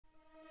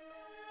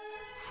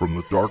From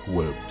the dark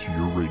web to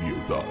your radio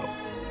dial,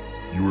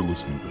 you are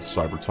listening to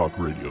Cyber Talk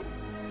Radio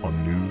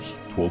on News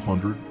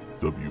 1200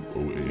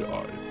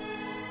 WOAI.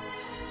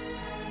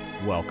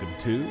 Welcome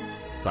to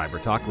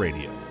Cyber Talk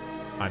Radio.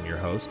 I'm your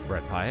host,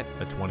 Brett Pyatt,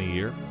 a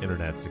 20-year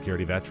internet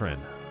security veteran.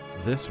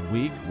 This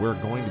week,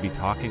 we're going to be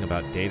talking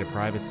about data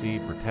privacy,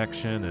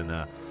 protection,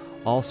 and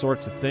all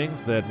sorts of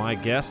things that my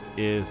guest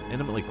is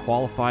intimately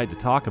qualified to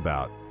talk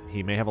about.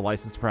 He may have a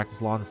license to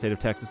practice law in the state of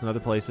Texas and other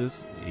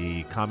places.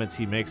 The comments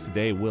he makes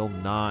today will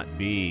not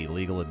be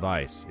legal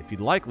advice. If you'd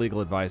like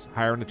legal advice,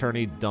 hire an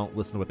attorney. Don't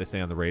listen to what they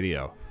say on the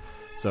radio.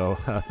 So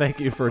thank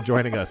you for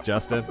joining us,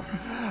 Justin.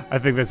 I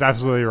think that's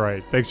absolutely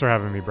right. Thanks for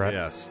having me, Brett.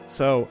 Yes.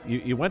 So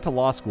you went to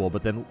law school,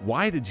 but then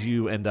why did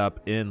you end up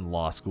in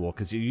law school?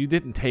 Because you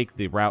didn't take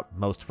the route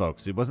most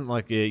folks. It wasn't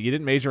like you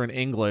didn't major in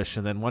English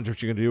and then wonder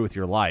what you're going to do with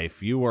your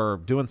life. You were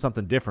doing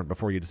something different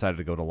before you decided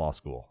to go to law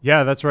school.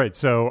 Yeah, that's right.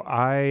 So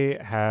I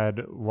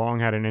had long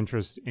had an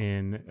interest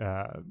in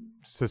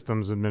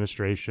systems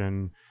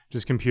administration,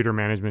 just computer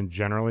management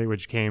generally,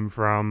 which came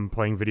from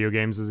playing video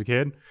games as a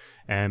kid.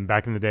 And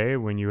back in the day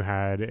when you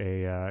had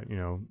a,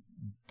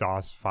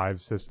 DOS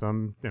 5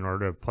 system, in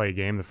order to play a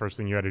game, the first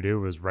thing you had to do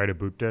was write a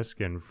boot disk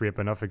and free up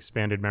enough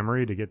expanded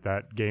memory to get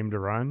that game to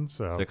run.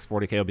 So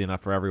 640K will be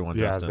enough for everyone,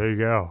 yeah, Justin. there you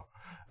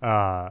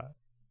go.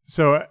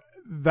 So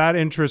that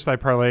interest I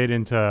parlayed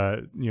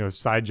into,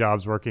 side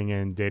jobs working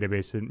in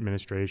database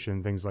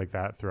administration, things like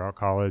that throughout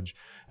college.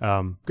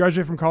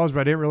 Graduated from college,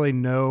 but I didn't really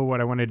know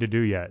what I wanted to do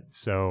yet.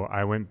 So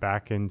I went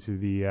back into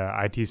the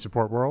IT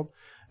support world.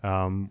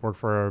 Worked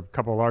for a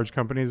couple of large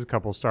companies, a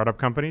couple of startup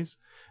companies.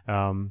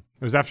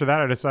 It was after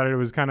that I decided it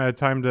was kind of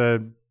time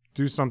to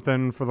do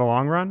something for the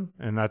long run.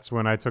 And that's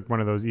when I took one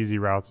of those easy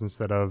routes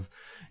instead of,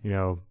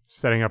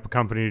 setting up a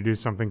company to do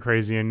something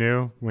crazy and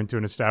new, went to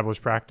an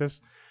established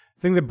practice.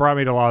 The thing that brought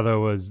me to law,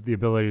 though, was the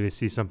ability to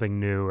see something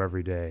new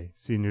every day,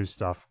 see new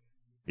stuff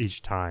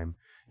each time.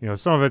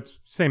 Some of it's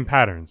same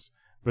patterns,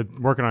 but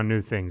working on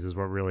new things is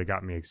what really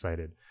got me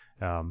excited.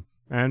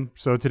 And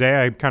so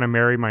today I kind of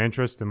marry my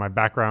interest and my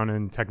background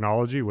in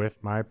technology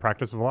with my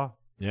practice of law.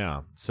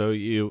 Yeah. So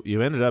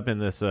you ended up in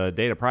this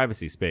data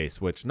privacy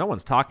space, which no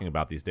one's talking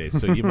about these days.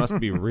 So you must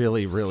be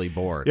really, really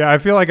bored. Yeah, I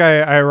feel like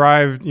I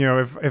arrived,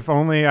 if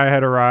only I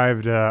had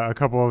arrived a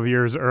couple of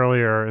years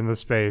earlier in the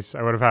space,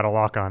 I would have had a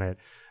lock on it.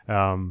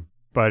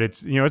 But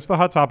it's, it's the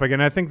hot topic.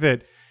 And I think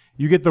that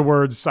you get the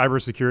words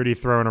cybersecurity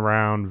thrown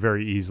around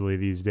very easily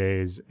these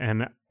days.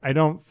 And I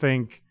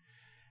think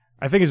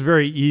it's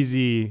very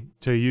easy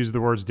to use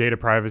the words data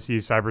privacy,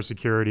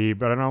 cybersecurity,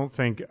 but I don't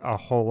think a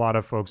whole lot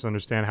of folks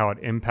understand how it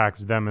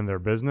impacts them and their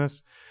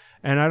business.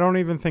 And I don't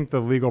even think the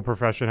legal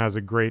profession has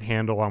a great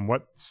handle on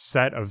what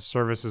set of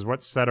services,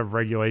 what set of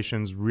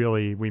regulations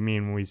really we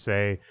mean when we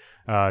say,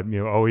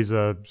 always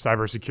a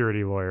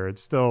cybersecurity lawyer.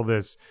 It's still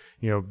this,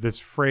 this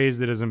phrase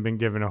that hasn't been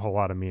given a whole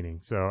lot of meaning.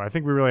 So I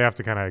think we really have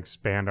to kind of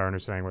expand our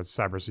understanding what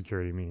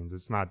cybersecurity means.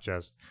 It's not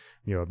just,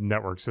 a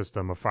network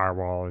system, a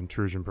firewall,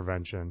 intrusion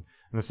prevention.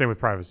 And the same with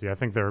privacy. I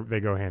think they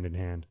go hand in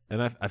hand.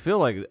 And I feel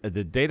like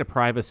the data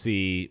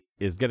privacy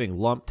is getting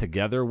lumped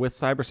together with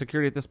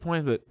cybersecurity at this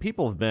point, but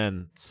people have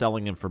been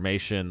selling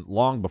information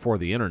long before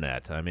the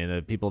internet. I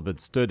mean, people have been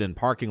stood in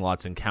parking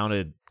lots and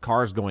counted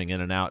cars going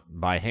in and out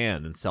by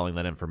hand and selling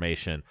that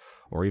information,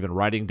 or even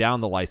writing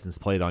down the license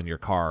plate on your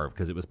car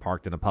because it was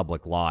parked in a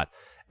public lot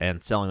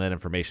and selling that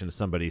information to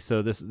somebody.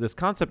 So this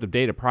concept of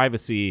data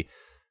privacy,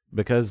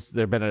 because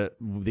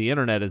the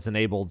internet has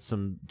enabled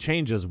some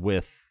changes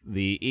with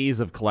the ease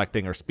of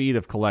collecting or speed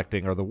of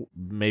collecting, or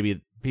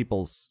maybe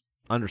people's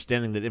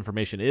understanding that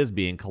information is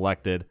being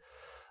collected.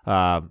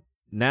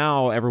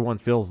 Now everyone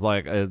feels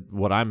like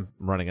what I'm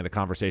running into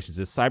conversations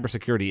is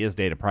cybersecurity is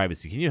data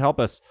privacy. Can you help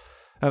us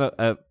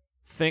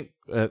think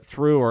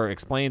through or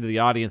explain to the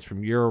audience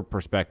from your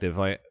perspective,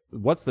 like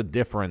what's the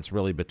difference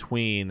really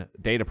between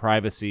data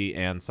privacy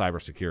and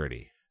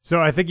cybersecurity?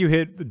 So I think you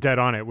hit dead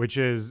on it, which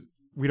is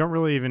we don't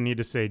really even need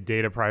to say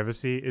data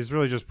privacy. It's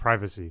really just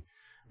privacy.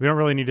 We don't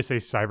really need to say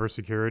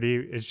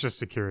cybersecurity. It's just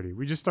security.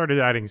 We just started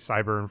adding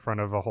cyber in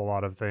front of a whole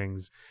lot of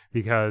things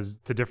because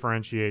to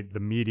differentiate the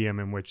medium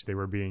in which they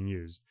were being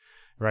used,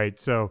 right?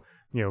 So,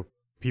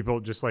 people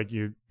just like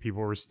you,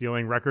 people were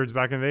stealing records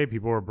back in the day.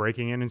 People were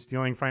breaking in and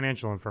stealing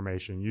financial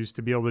information. You used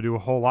to be able to do a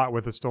whole lot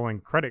with a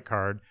stolen credit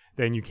card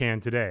than you can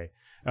today.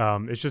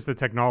 It's just the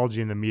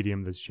technology and the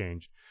medium that's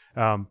changed.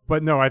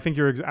 But no, I think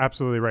you're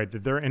absolutely right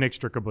that they're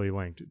inextricably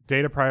linked.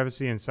 Data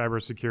privacy and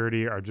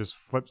cybersecurity are just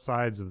flip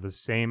sides of the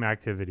same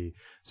activity.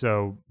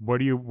 So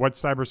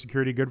what's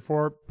cybersecurity good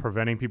for?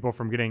 Preventing people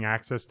from getting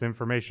access to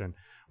information.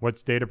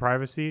 What's data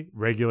privacy?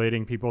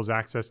 Regulating people's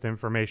access to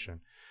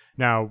information.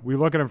 Now, we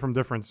look at them from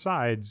different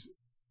sides.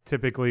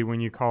 Typically,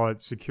 when you call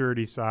it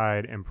security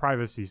side and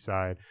privacy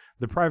side,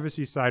 the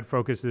privacy side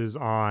focuses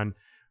on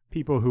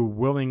people who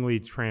willingly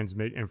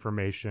transmit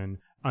information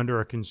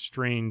under a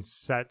constrained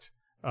set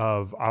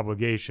of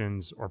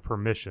obligations or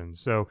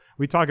permissions. So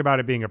we talk about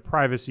it being a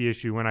privacy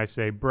issue when I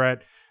say,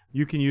 Brett,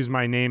 you can use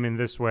my name in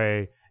this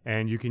way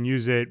and you can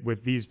use it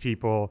with these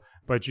people,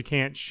 but you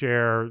can't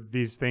share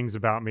these things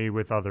about me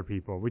with other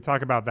people. We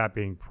talk about that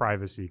being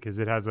privacy because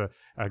it has a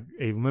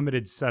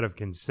limited set of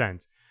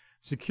consent.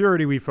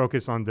 Security, we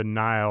focus on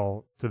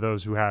denial to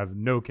those who have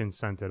no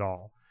consent at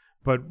all.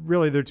 But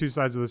really, they're two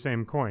sides of the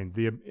same coin.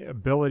 The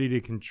ability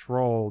to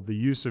control the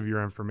use of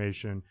your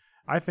information,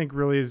 I think,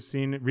 really is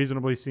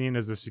reasonably seen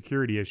as a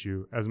security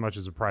issue as much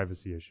as a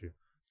privacy issue.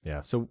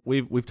 Yeah, so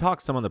we've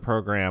talked some on the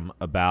program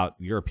about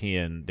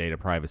European data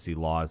privacy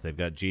laws. They've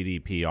got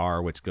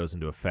GDPR, which goes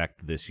into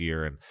effect this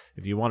year. And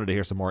if you wanted to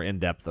hear some more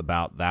in-depth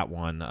about that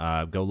one,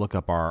 go look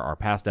up our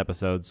past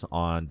episodes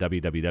on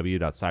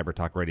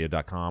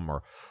www.cybertalkradio.com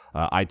or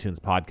iTunes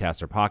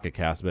Podcast or Pocket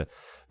Cast. But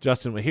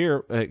Justin,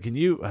 here, can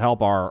you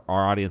help our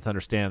audience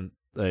understand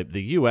the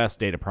U.S.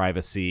 data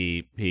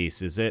privacy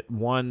piece? Is it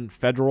one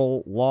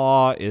federal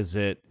law? Is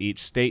it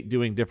each state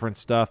doing different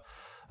stuff?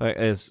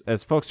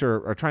 As folks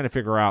are trying to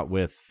figure out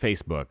with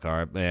Facebook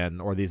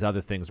or these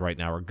other things right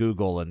now, or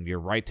Google and your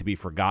right to be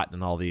forgotten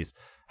and all these,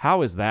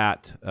 how is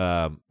that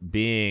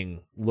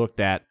being looked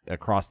at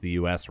across the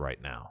U.S.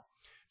 right now?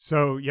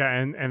 So, yeah,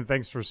 and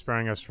thanks for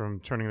sparing us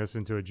from turning this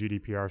into a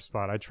GDPR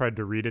spot. I tried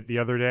to read it the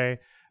other day,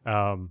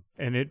 and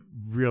it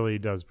really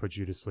does put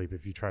you to sleep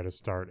if you try to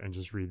start and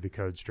just read the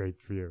code straight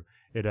through.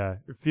 It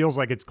feels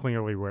like it's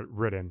clearly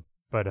written,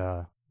 but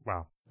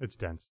wow. It's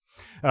dense.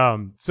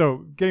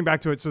 So getting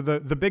back to it, so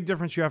the big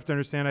difference you have to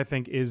understand, I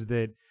think, is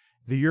that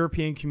the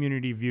European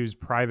community views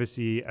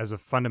privacy as a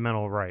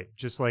fundamental right,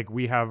 just like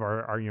we have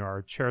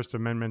our cherished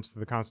amendments to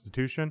the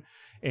Constitution.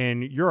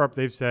 In Europe,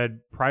 they've said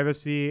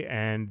privacy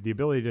and the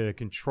ability to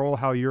control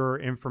how your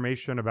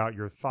information about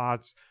your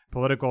thoughts,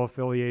 political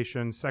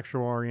affiliation,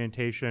 sexual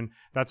orientation,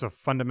 that's a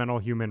fundamental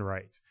human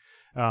right.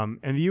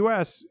 In the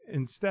U.S.,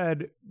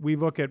 instead, we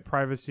look at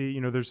privacy.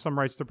 There's some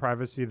rights to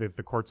privacy that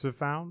the courts have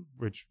found,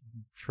 which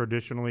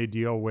traditionally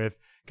deal with,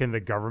 can the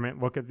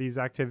government look at these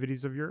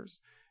activities of yours?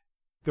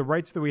 The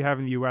rights that we have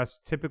in the U.S.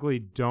 typically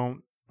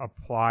don't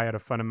apply at a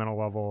fundamental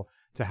level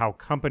to how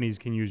companies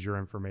can use your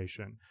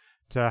information,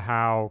 to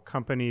how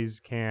companies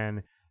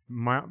can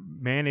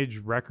manage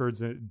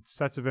records and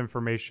sets of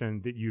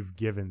information that you've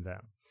given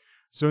them.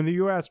 So in the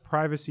U.S.,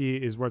 privacy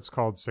is what's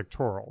called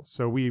sectoral.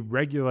 So we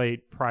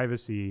regulate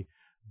privacy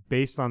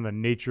based on the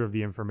nature of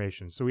the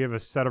information. So we have a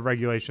set of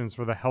regulations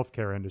for the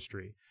healthcare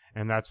industry.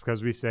 And that's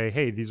because we say,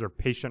 hey, these are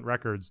patient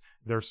records.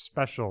 They're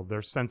special.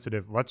 They're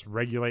sensitive. Let's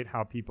regulate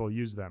how people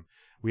use them.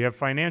 We have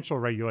financial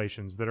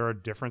regulations that are a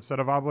different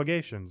set of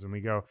obligations. And we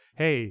go,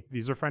 hey,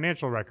 these are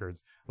financial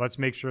records. Let's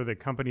make sure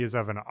that companies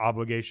have an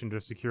obligation to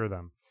secure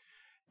them.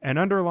 And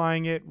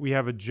underlying it, we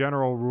have a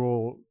general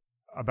rule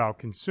about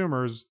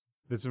consumers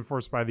that's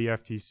enforced by the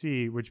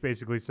FTC, which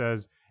basically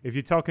says if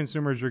you tell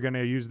consumers you're going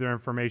to use their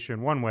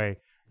information one way,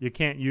 you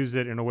can't use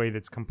it in a way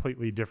that's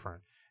completely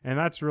different. And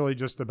that's really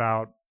just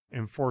about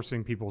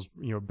enforcing people's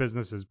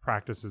businesses,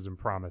 practices, and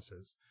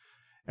promises.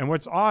 And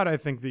what's odd, I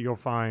think, that you'll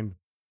find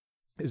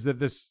is that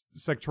this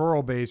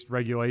sectoral-based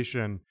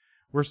regulation,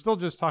 we're still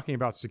just talking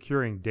about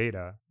securing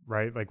data,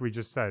 right? Like we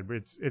just said,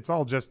 it's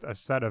all just a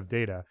set of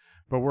data,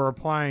 but we're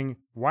applying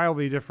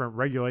wildly different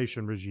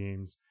regulation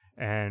regimes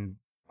and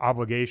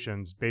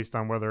obligations based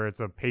on whether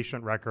it's a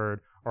patient record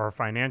or a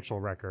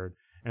financial record.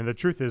 And the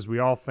truth is, we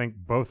all think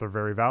both are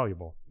very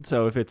valuable.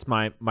 So if it's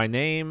my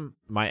name,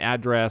 my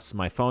address,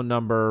 my phone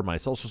number, my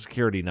social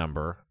security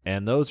number,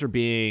 and those are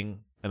and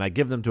I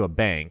give them to a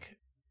bank,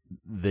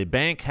 the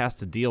bank has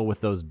to deal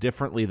with those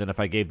differently than if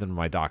I gave them to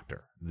my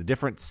doctor. The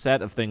different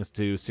set of things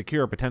to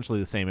secure potentially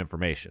the same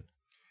information.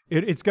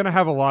 It's going to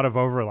have a lot of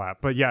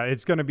overlap. But yeah,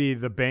 it's going to be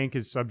the bank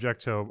is subject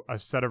to a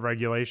set of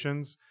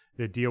regulations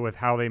that deal with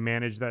how they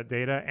manage that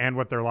data and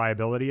what their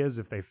liability is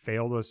if they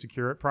fail to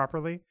secure it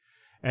properly.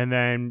 And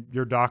then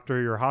your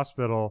doctor, your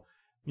hospital,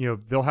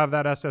 they'll have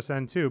that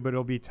SSN too, but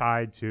it'll be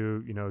tied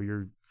to,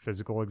 your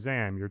physical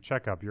exam, your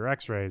checkup, your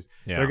x-rays.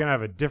 Yeah. They're going to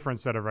have a different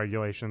set of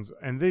regulations.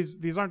 And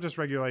these aren't just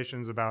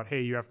regulations about,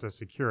 hey, you have to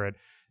secure it.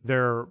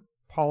 They're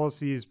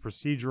policies,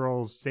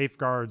 procedurals,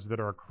 safeguards that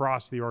are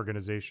across the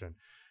organization.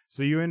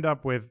 So you end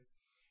up with,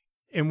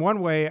 in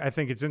one way, I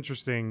think it's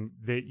interesting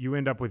that you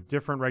end up with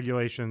different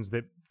regulations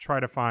that try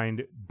to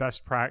find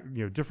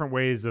different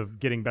ways of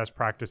getting best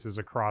practices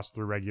across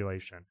through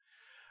regulation.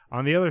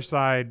 On the other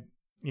side,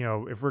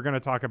 if we're going to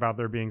talk about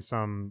there being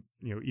some,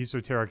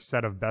 esoteric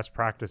set of best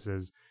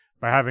practices,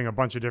 by having a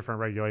bunch of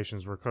different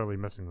regulations, we're clearly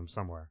missing them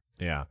somewhere.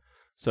 Yeah.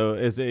 So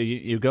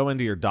you go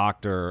into your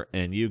doctor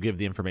and you give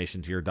the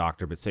information to your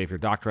doctor, but say if your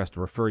doctor has to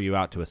refer you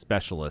out to a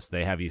specialist,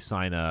 they have you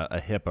sign a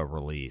HIPAA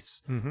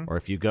release. Mm-hmm. Or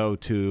if you go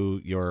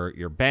to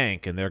your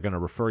bank and they're going to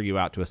refer you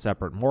out to a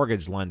separate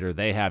mortgage lender,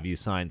 they have you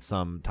sign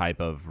some type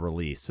of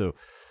release. So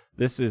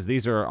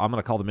these are, I'm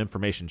going to call them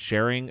information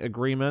sharing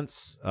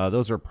agreements.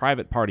 Those are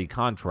private party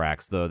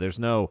contracts, though. There's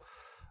no,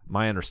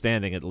 my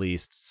understanding at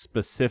least,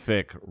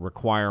 specific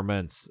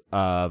requirements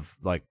of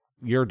like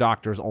your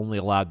doctor's only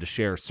allowed to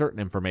share certain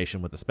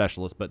information with the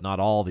specialist, but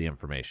not all the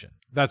information.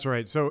 That's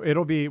right. So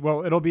it'll be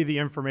the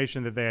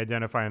information that they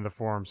identify in the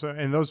form. So,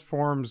 and those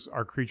forms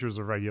are creatures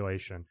of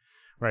regulation.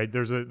 right?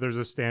 There's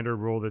a standard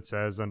rule that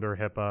says under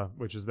HIPAA,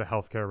 which is the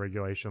healthcare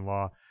regulation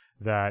law,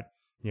 that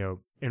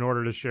in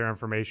order to share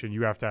information,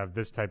 you have to have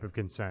this type of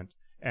consent.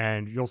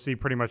 And you'll see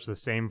pretty much the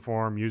same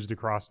form used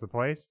across the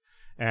place.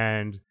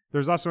 And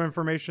there's also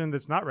information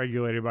that's not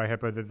regulated by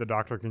HIPAA that the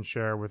doctor can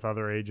share with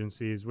other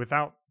agencies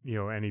without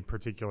any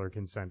particular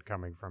consent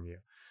coming from you.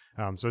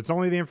 So it's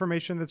only the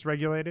information that's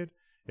regulated.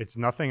 It's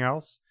nothing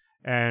else.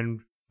 And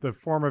the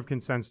form of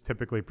consent's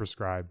typically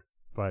prescribed.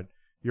 But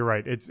you're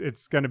right.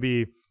 It's going to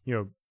be,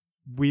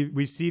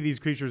 we see these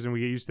creatures and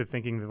we get used to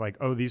thinking that like,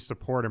 oh, these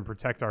support and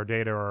protect our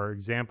data or are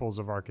examples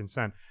of our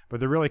consent, but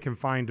they're really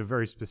confined to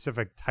very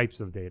specific types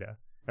of data.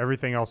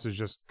 Everything else is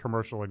just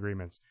commercial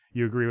agreements.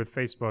 You agree with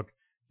Facebook,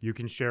 you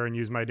can share and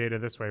use my data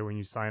this way when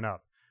you sign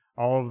up.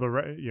 All of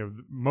the,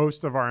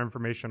 most of our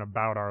information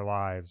about our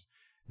lives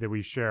that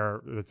we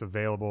share that's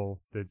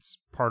available, that's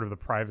part of the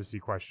privacy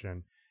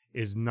question,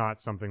 is not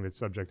something that's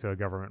subject to a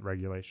government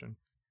regulation.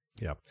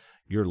 Yeah.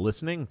 You're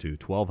listening to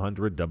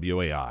 1200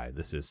 WAI.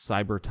 This is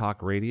Cyber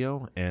Talk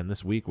Radio, and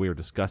this week we are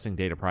discussing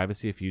data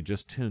privacy. If you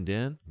just tuned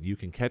in, you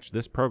can catch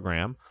this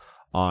program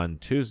on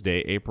Tuesday,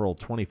 April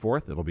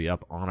 24th. It'll be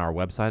up on our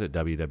website at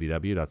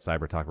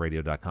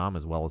www.cybertalkradio.com,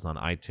 as well as on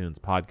iTunes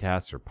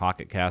Podcasts or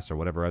Pocket Casts or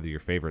whatever other your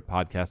favorite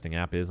podcasting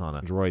app is on an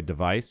Android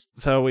device.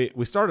 So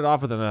we started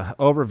off with an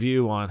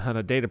overview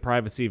on data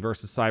privacy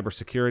versus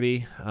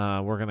cybersecurity.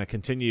 We're going to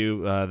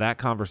continue that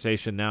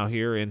conversation now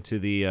here into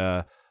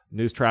the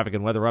news, traffic,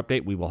 and weather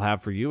update we will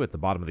have for you at the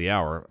bottom of the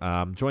hour.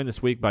 Joined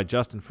this week by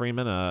Justin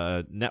Freeman,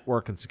 a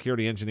network and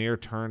security engineer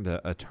turned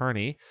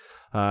attorney.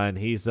 And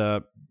he's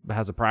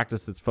has a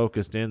practice that's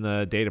focused in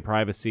the data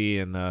privacy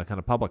and kind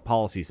of public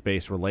policy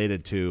space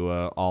related to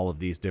all of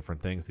these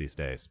different things these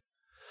days.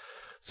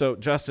 So,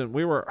 Justin,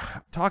 we were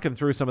talking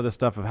through some of the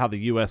stuff of how the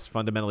U.S.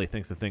 fundamentally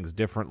thinks of things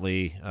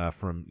differently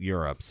from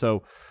Europe.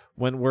 So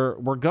when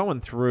we're going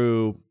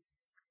through,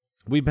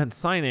 we've been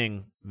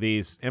signing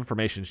these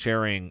information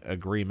sharing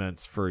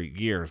agreements for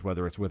years,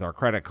 whether it's with our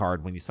credit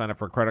card. When you sign up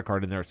for a credit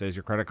card in there, it says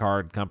your credit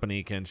card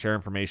company can share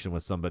information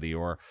with somebody,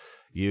 or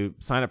you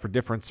sign up for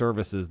different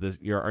services,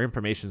 our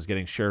information is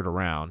getting shared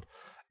around.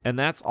 And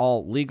that's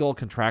all legal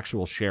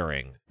contractual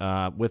sharing.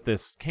 With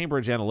this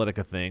Cambridge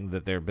Analytica thing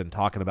that they've been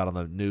talking about on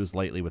the news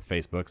lately with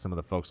Facebook, some of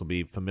the folks will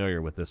be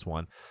familiar with this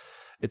one.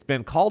 It's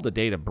been called a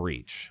data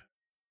breach.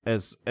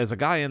 As a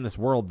guy in this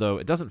world, though,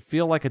 it doesn't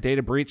feel like a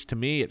data breach to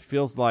me. It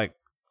feels like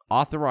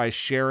authorized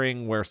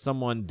sharing where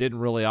someone didn't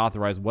really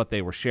authorize what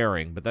they were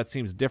sharing, but that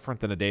seems different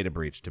than a data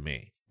breach to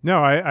me.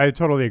 No, I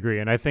totally agree.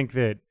 And I think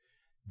that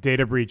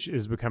data breach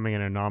is becoming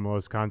an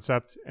anomalous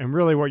concept. And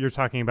really what you're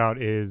talking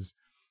about is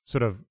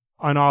sort of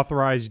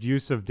unauthorized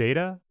use of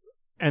data.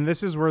 And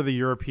this is where the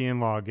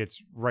European law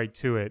gets right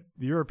to it.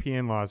 The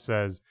European law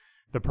says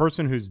the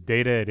person whose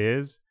data it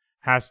is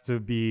has to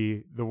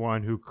be the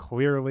one who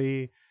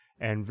clearly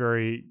and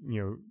very,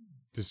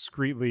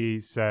 discreetly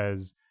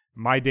says,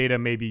 my data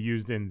may be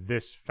used in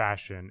this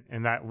fashion.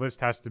 And that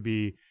list has to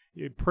be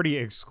pretty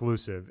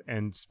exclusive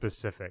and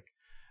specific.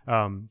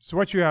 So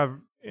what you have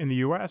in the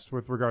U.S.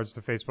 with regards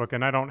to Facebook,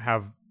 and I don't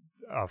have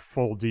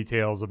full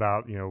details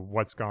about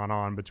what's gone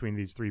on between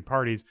these three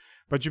parties,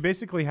 but you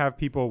basically have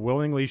people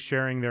willingly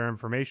sharing their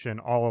information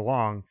all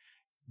along.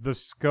 The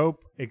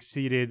scope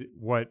exceeded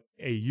what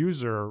a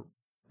user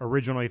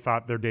originally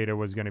thought their data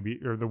was going to be,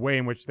 or the way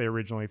in which they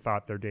originally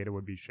thought their data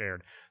would be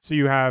shared. So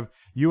you have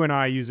you and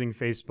I using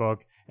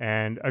Facebook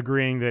and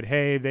agreeing that,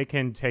 hey, they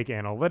can take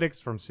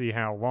analytics from see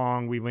how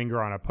long we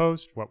linger on a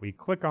post, what we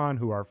click on,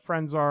 who our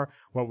friends are,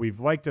 what we've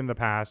liked in the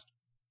past.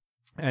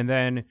 And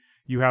then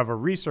you have a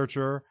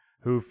researcher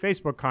who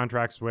Facebook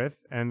contracts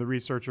with, and the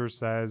researcher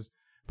says,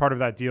 part of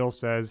that deal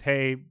says,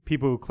 hey,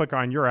 people who click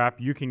on your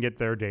app, you can get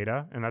their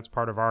data. And that's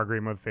part of our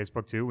agreement with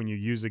Facebook too. When you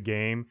use a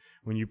game,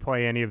 when you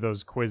play any of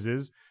those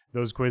quizzes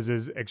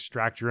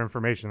extract your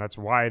information. That's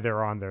why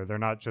they're on there. They're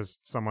not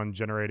just someone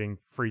generating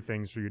free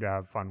things for you to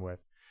have fun with.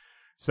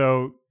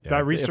 So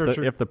that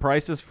researcher... If the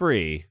price is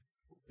free,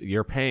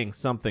 you're paying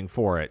something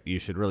for it. You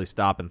should really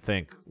stop and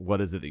think,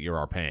 what is it that you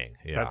are paying?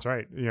 Yeah. That's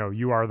right.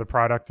 You are the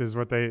product is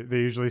what they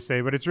usually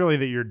say, but it's really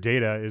that your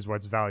data is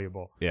what's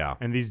valuable. Yeah.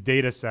 And these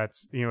data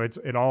sets,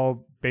 it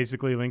all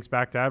basically links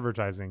back to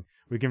advertising.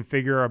 We can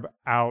figure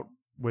out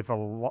with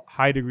a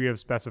high degree of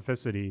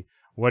specificity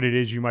what it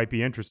is you might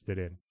be interested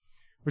in,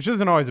 which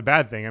isn't always a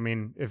bad thing. I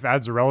mean, if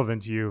ads are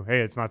relevant to you, hey,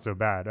 it's not so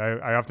bad.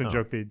 I often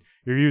joke that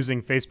you're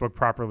using Facebook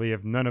properly.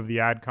 If none of the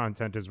ad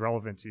content is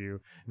relevant to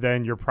you,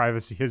 then your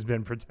privacy has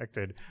been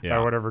protected by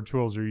whatever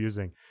tools you're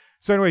using.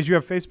 So anyways, you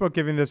have Facebook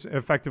giving this,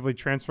 effectively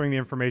transferring the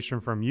information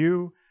from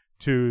you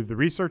to the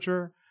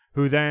researcher,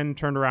 who then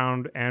turned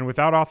around and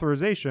without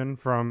authorization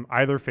from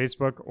either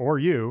Facebook or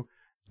you,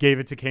 gave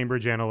it to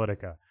Cambridge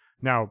Analytica.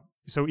 Now,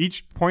 so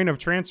each point of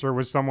transfer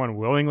was someone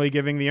willingly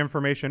giving the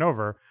information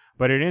over,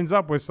 but it ends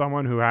up with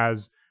someone who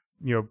has,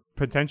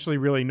 potentially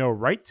really no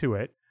right to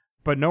it,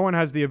 but no one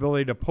has the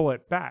ability to pull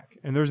it back.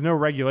 And there's no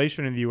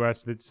regulation in the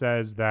U.S. that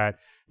says that,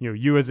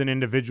 you as an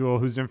individual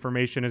whose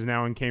information is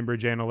now in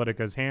Cambridge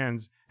Analytica's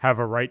hands have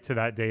a right to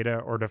that data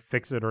or to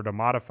fix it or to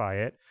modify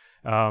it.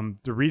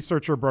 The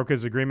researcher broke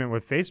his agreement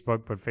with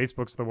Facebook, but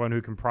Facebook's the one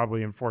who can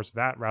probably enforce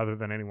that rather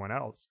than anyone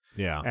else.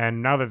 Yeah.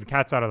 And now that the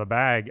cat's out of the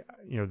bag,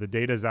 the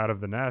data's out of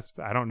the nest.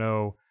 I don't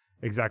know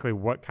exactly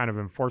what kind of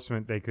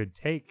enforcement they could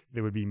take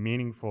that would be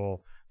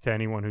meaningful to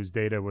anyone whose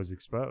data was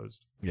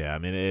exposed. Yeah, I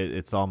mean,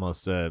 it's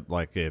almost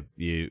like if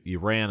you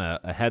ran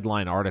a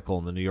headline article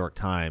in the New York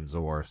Times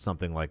or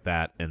something like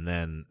that, and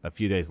then a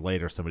few days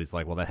later somebody's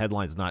like, well, that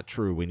headline's not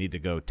true. We need to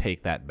go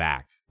take that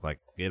back. Like,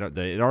 it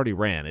already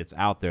ran. It's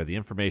out there. The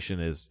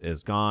information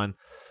is gone,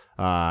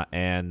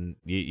 and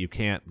you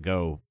can't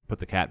go put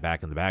the cat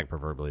back in the bag,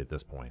 proverbially, at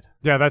this point.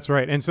 Yeah, that's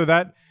right. And so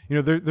that,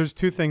 there's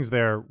two things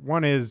there.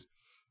 One is,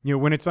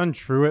 when it's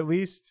untrue, at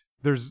least,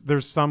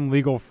 there's some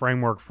legal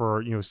framework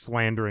for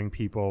slandering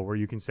people where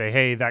you can say,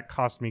 hey, that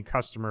cost me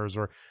customers,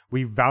 or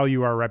we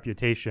value our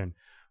reputation.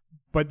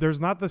 But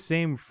there's not the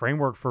same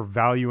framework for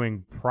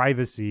valuing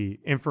privacy,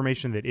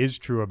 information that is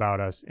true about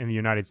us in the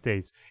United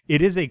States.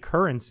 It is a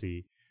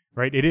currency,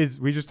 right?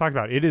 We just talked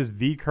about it is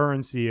the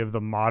currency of the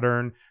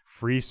modern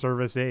free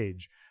service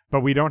age.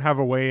 But we don't have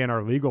a way in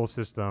our legal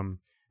system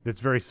that's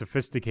very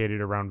sophisticated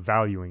around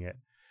valuing it.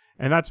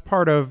 And that's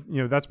part of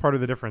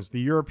the difference.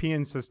 The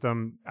European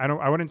system,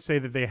 I wouldn't say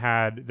that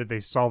they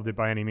solved it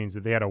by any means,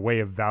 that they had a way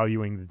of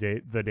valuing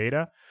the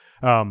data.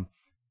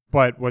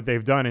 But what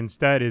they've done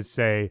instead is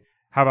say,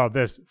 how about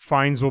this?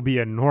 Fines will be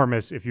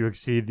enormous if you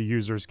exceed the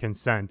user's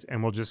consent,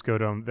 and we'll just go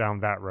down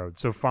that road.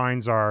 So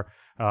fines are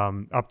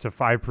up to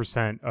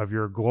 5% of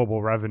your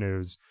global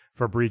revenues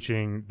for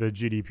breaching the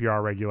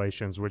GDPR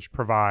regulations, which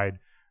provide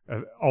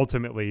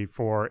ultimately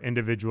for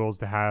individuals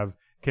to have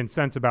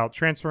consent about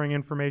transferring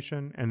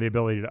information and the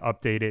ability to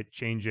update it,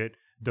 change it,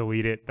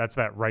 delete it. That's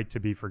that right to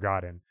be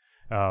forgotten.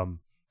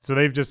 So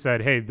they've just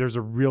said, hey, there's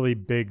a really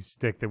big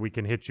stick that we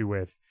can hit you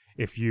with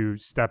if you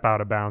step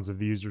out of bounds of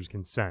the user's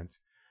consent.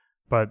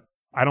 But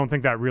I don't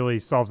think that really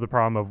solves the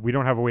problem of we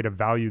don't have a way to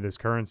value this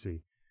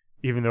currency,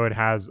 even though it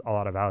has a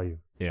lot of value.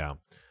 Yeah.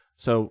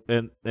 So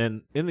in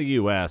the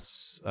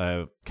U.S.,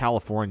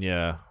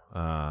 California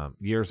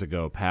years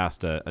ago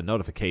passed a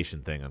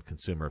notification thing on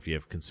consumer. If you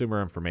have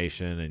consumer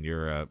information and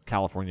you're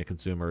California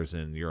consumers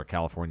and you're a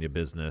California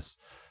business,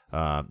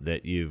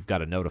 that you've got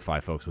to notify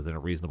folks within a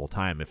reasonable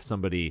time if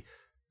somebody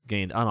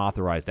gained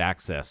unauthorized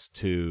access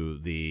to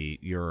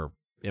your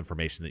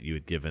information that you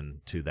had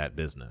given to that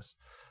business.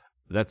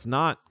 That's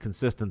not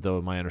consistent, though,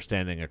 in my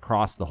understanding,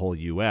 across the whole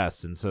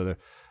U.S. And so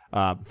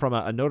from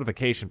a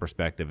notification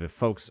perspective, if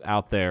folks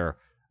out there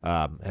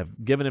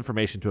have given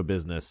information to a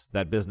business,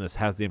 that business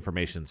has the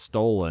information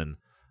stolen,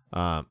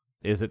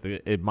 is it,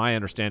 in my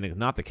understanding,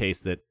 not the case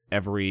that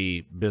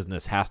every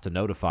business has to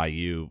notify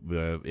you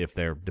if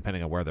they're,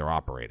 depending on where they're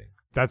operating?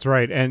 That's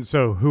right. And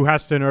so who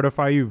has to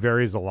notify you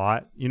varies a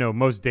lot.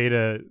 Most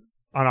data,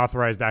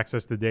 unauthorized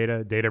access to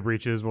data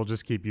breaches, we'll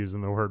just keep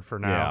using the word for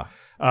now,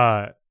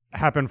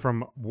 happen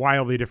from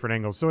wildly different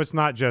angles. So it's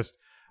not just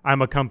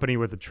I'm a company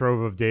with a trove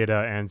of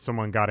data and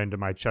someone got into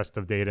my chest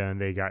of data and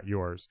they got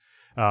yours.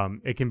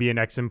 It can be an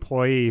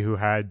ex-employee who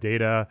had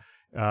data.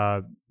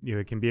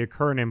 It can be a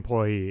current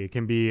employee. It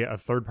can be a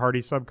third-party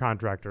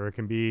subcontractor. It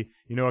can be,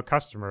 a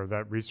customer.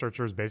 That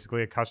researcher is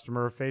basically a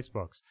customer of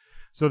Facebook's.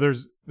 So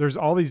there's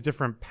all these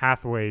different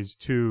pathways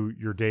to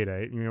your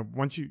data.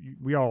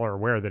 We all are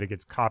aware that it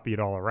gets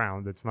copied all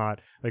around. It's not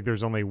like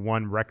there's only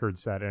one record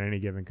set at any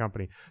given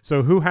company.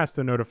 So who has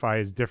to notify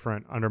is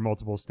different under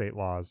multiple state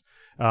laws.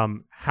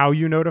 How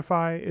you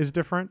notify is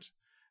different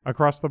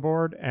across the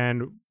board,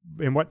 and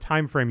in what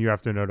time frame you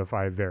have to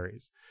notify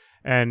varies.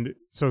 And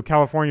so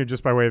California,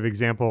 just by way of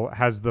example,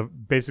 has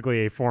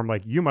basically a form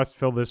like you must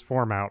fill this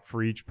form out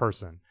for each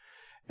person.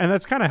 And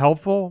that's kind of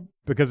helpful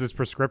because it's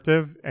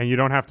prescriptive and you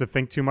don't have to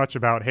think too much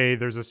about, hey,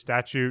 there's a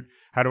statute.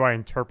 How do I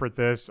interpret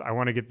this? I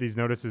want to get these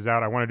notices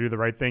out. I want to do the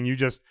right thing. You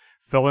just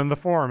fill in the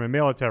form and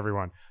mail it to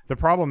everyone. The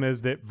problem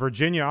is that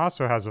Virginia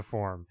also has a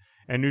form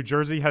and New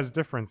Jersey has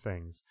different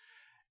things.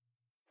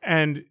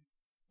 And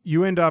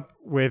you end up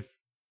with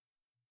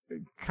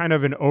kind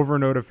of an over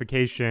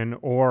notification,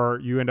 or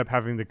you end up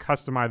having to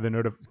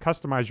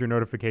customize your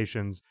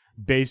notifications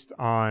based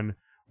on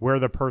where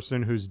the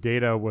person whose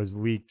data was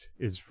leaked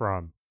is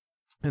from.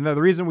 And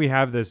the reason we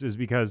have this is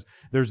because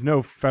there's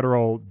no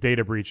federal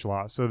data breach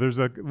law. So there's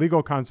a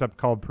legal concept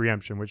called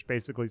preemption, which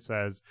basically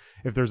says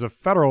if there's a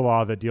federal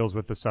law that deals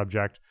with the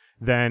subject,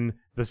 then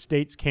the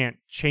states can't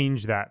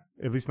change that,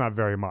 at least not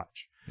very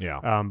much.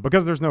 Yeah.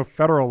 Because there's no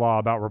federal law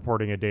about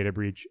reporting a data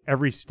breach,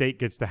 every state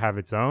gets to have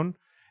its own.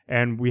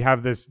 And we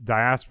have this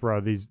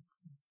diaspora, these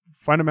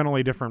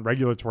fundamentally different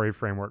regulatory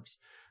frameworks.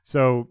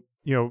 So,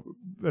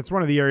 that's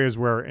one of the areas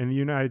where in the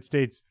United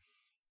States,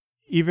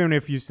 even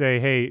if you say,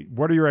 hey,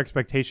 what are your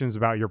expectations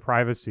about your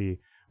privacy?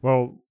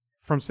 Well,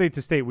 from state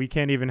to state, we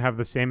can't even have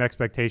the same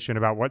expectation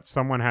about what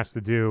someone has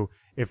to do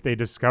if they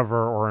discover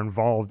or are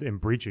involved in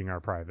breaching our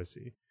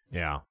privacy.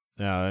 Yeah.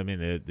 I mean,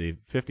 the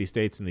 50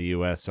 states in the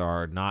U.S.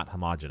 are not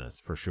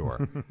homogenous, for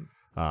sure.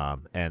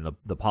 And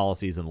the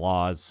policies and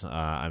laws,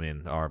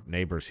 our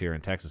neighbors here in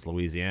Texas,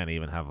 Louisiana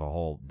even have a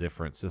whole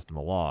different system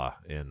of law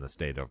in the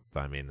state of,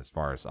 as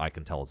far as I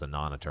can tell as a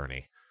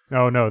non-attorney.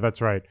 Oh no,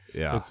 that's right.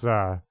 Yeah. It's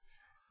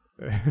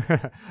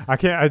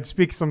I'd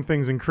speak some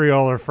things in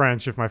Creole or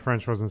French if my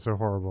French wasn't so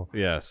horrible.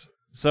 Yes.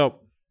 So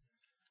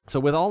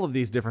with all of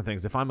these different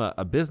things, if I'm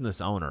a business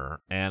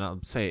owner and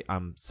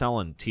I'm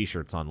selling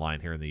T-shirts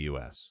online here in the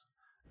U.S.,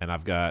 and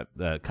I've got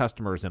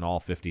customers in all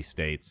 50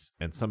 states,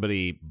 and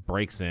somebody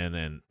breaks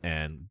in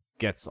and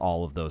gets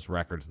all of those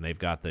records, and they've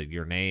got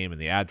your name and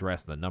the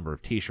address and the number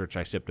of T-shirts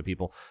I ship to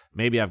people.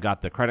 Maybe I've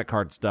got the credit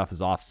card stuff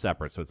is off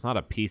separate, so it's not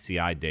a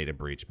PCI data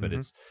breach, but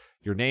it's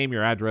your name,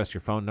 your address, your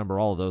phone number,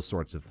 all of those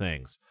sorts of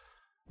things.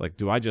 Like,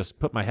 do I just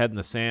put my head in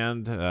the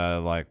sand?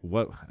 Like,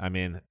 what? I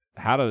mean,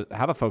 how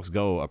do folks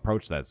go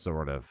approach that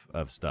sort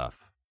of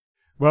stuff?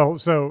 Well,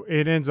 so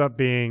it ends up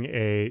being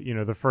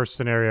the first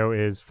scenario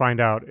is find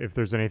out if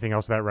there's anything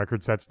else that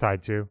record set's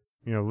tied to.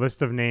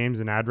 List of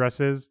names and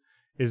addresses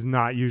is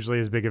not usually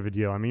as big of a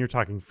deal. I mean, you're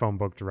talking phone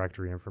book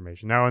directory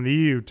information. Now, in the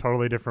EU,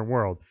 totally different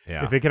world.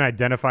 Yeah. If it can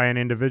identify an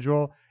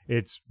individual,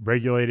 it's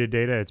regulated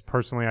data, it's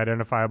personally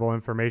identifiable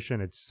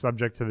information, it's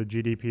subject to the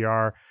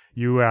GDPR.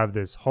 You have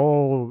this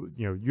whole,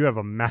 you have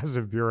a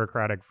massive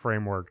bureaucratic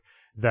framework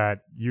that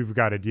you've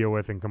got to deal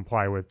with and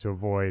comply with to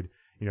avoid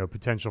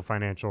potential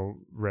financial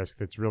risk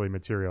that's really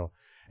material.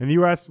 In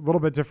the US, a little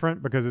bit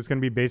different because it's going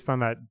to be based on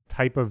that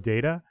type of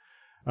data.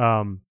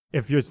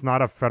 If it's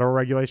not a federal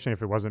regulation,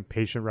 if it wasn't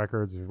patient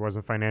records, if it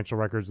wasn't financial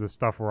records, the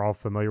stuff we're all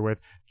familiar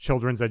with,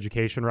 children's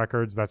education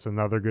records, that's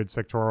another good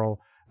sectoral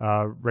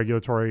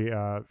regulatory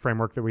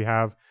framework that we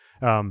have.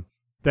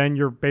 Then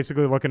you're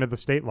basically looking at the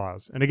state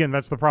laws. And again,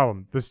 that's the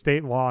problem. The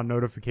state law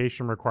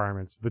notification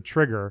requirements, the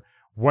trigger,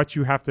 what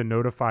you have to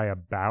notify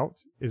about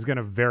is going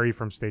to vary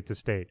from state to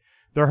state.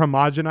 They're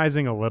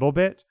homogenizing a little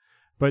bit,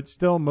 but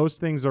still most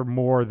things are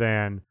more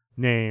than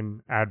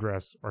name,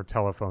 address, or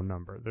telephone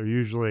number. There's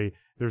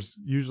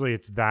usually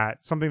it's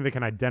that something that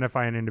can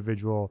identify an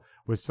individual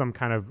with some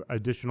kind of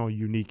additional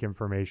unique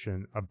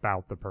information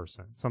about the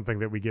person, something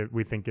that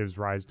we think gives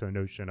rise to a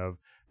notion of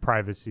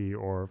privacy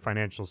or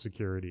financial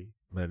security.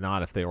 But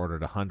not if they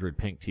ordered 100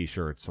 pink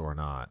T-shirts or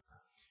not.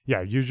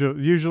 Yeah,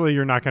 usually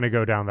you're not going to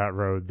go down that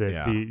road.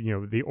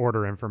 The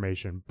order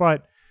information,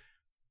 but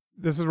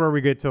this is where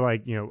we get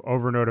to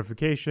over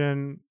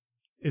notification.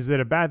 Is it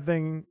a bad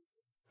thing?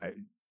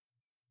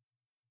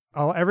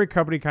 Every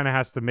company kind of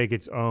has to make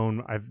its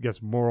own, I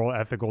guess, moral,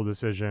 ethical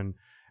decision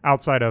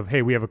outside of,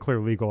 hey, we have a clear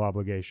legal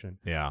obligation.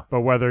 Yeah.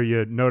 But whether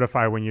you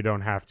notify when you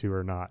don't have to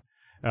or not.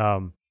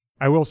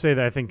 I will say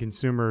that I think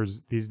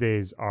consumers these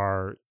days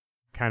are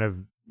kind of,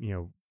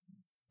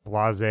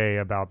 blasé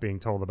about being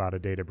told about a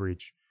data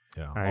breach.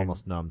 Yeah,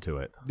 almost numb to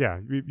it. Yeah,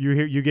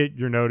 you get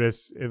your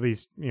notice, at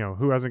least,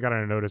 who hasn't gotten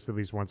a notice at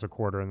least once a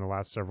quarter in the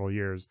last several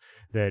years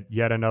that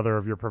yet another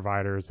of your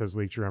providers has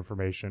leaked your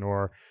information,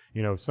 or,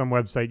 some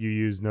website you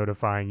use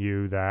notifying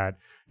you that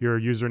your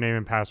username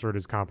and password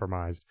is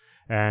compromised.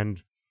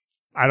 And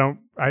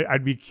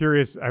I'd be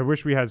curious, I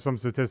wish we had some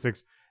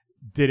statistics.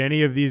 Did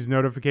any of these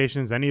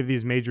notifications, any of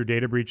these major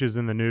data breaches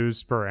in the news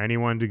spur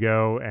anyone to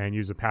go and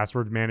use a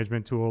password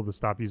management tool to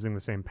stop using the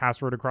same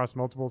password across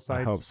multiple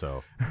sites? I hope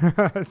so.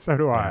 So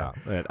do I.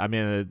 Yeah. I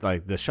mean,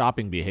 like the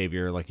shopping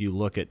behavior, like you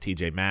look at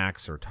TJ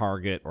Maxx or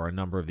Target or a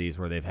number of these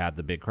where they've had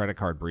the big credit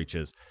card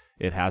breaches,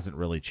 it hasn't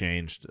really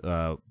changed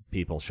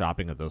people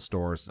shopping at those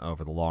stores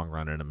over the long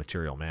run in a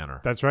material manner.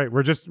 That's right.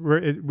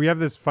 We have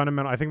this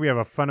fundamental, I think we have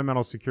a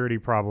fundamental security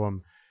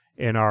problem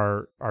in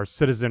our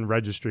citizen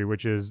registry,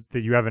 which is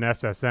that you have an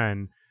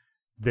SSN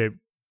that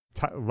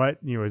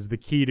is the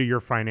key to your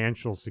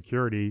financial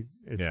security.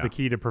 It's the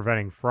key to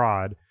preventing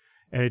fraud,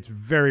 and it's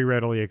very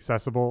readily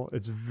accessible.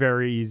 It's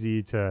very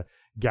easy to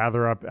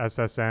gather up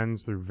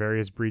SSNs through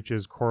various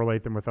breaches,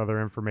 correlate them with other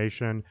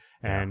information,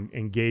 and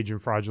engage in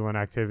fraudulent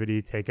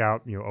activity, take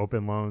out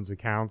open loans,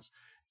 accounts,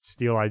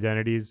 steal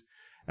identities.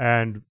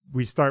 And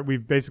we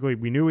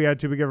knew we had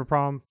too big of a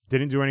problem,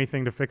 didn't do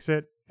anything to fix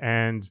it,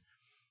 and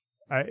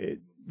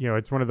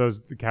it's one of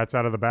those, the cat's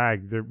out of the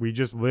bag, that we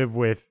just live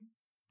with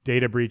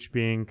data breach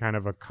being kind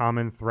of a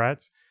common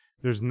threat.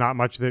 There's not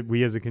much that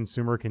we as a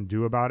consumer can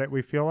do about it,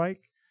 we feel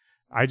like.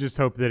 I just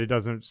hope that it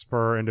doesn't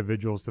spur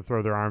individuals to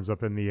throw their arms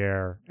up in the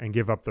air and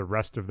give up the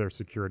rest of their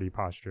security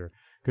posture.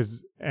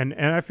 And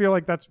I feel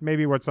like that's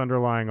maybe what's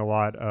underlying a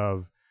lot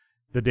of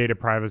the data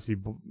privacy,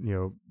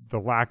 the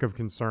lack of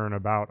concern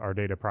about our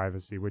data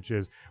privacy, which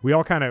is we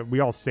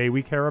all say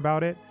we care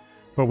about it,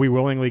 but we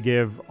willingly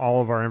give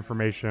all of our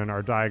information,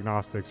 our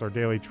diagnostics, our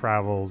daily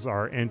travels,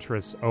 our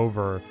interests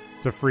over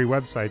to free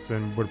websites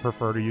and would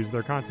prefer to use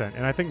their content.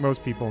 And I think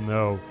most people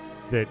know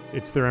that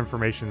it's their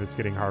information that's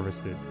getting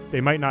harvested.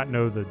 They might not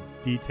know the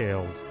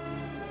details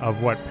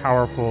of what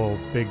powerful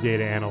big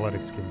data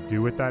analytics can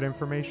do with that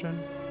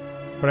information.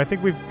 But I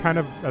think we've kind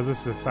of, as a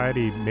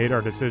society, made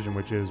our decision,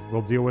 which is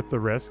we'll deal with the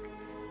risk.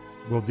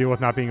 We'll deal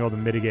with not being able to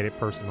mitigate it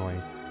personally.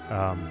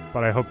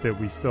 But I hope that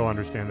we still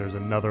understand there's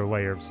another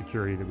layer of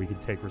security that we can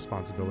take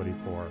responsibility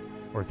for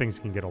or things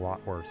can get a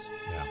lot worse.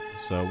 Yeah.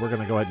 So we're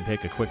going to go ahead and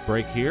take a quick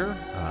break here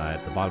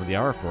at the bottom of the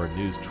hour for a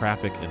news,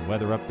 traffic, and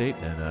weather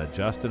update. And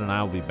Justin and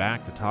I will be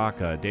back to talk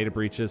data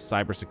breaches,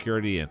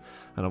 cybersecurity,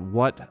 and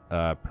what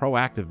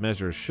proactive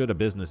measures should a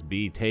business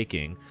be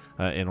taking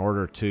in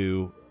order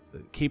to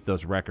keep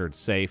those records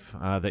safe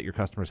that your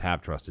customers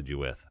have trusted you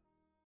with.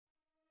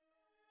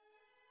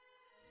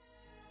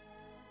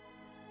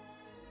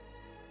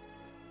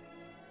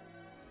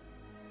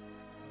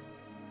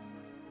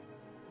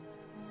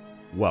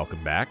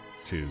 Welcome back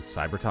to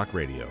Cyber Talk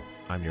Radio.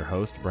 I'm your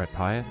host, Brett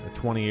Pyatt, a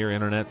 20-year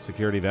internet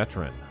security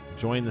veteran,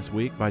 joined this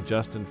week by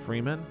Justin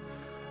Freeman,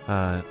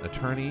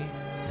 attorney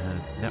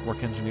and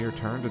network engineer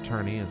turned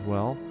attorney as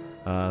well,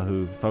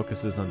 who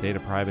focuses on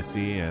data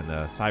privacy and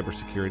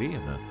cybersecurity.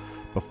 And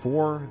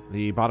before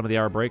the bottom of the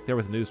hour break there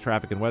with news,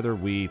 traffic, and weather,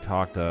 we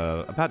talked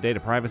about data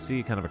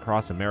privacy kind of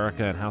across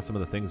America and how some of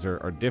the things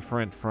are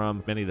different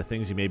from many of the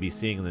things you may be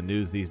seeing in the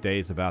news these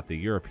days about the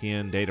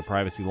European data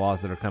privacy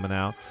laws that are coming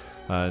out.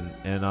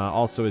 And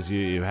also as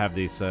you have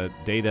these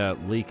data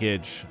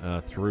leakage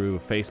through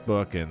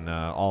Facebook and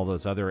all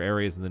those other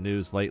areas in the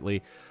news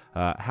lately,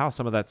 how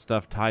some of that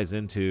stuff ties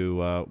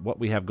into what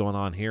we have going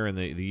on here in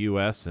the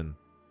U.S. and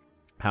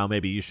how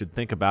maybe you should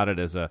think about it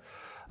as a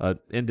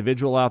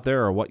individual out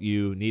there or what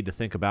you need to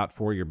think about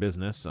for your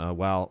business.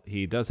 While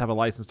he does have a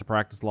license to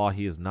practice law,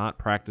 he is not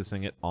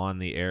practicing it on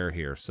the air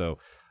here. So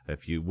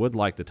if you would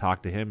like to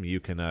talk to him, you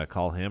can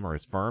call him or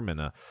his firm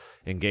and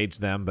engage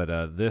them.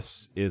 But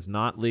this is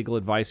not legal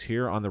advice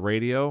here on the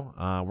radio.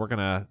 We're going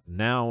to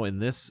now, in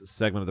this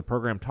segment of the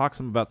program, talk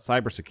some about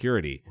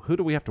cybersecurity. Who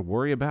do we have to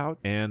worry about,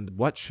 and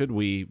what should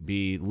we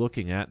be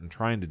looking at and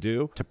trying to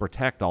do to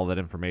protect all that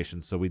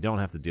information so we don't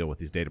have to deal with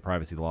these data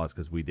privacy laws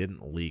because we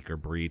didn't leak or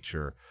breach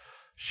or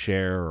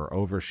share or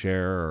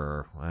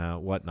overshare or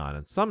whatnot.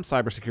 And some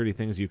cybersecurity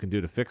things you can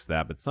do to fix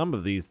that, but some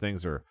of these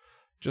things are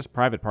just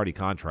private party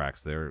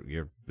contracts.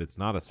 It's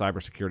not a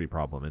cybersecurity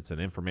problem. It's an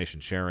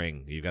information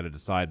sharing. You got to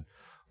decide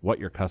what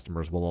your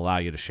customers will allow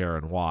you to share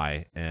and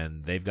why,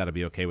 and they've got to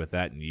be okay with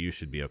that, and you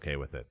should be okay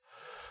with it.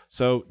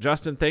 So,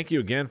 Justin, thank you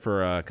again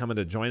for coming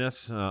to join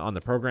us on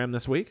the program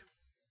this week.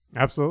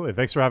 Absolutely.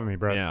 Thanks for having me,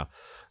 Brett. Yeah.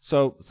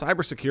 So,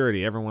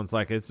 cybersecurity, everyone's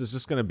like, it's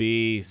just going to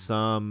be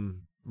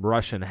some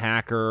Russian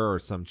hacker or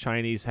some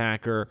Chinese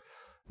hacker,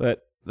 but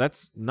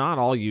that's not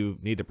all you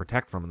need to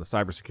protect from on the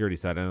cybersecurity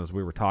side. And as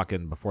we were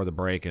talking before the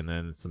break and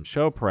then some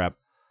show prep,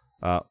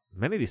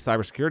 many of these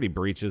cybersecurity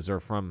breaches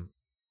are from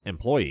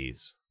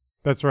employees.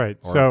 That's right.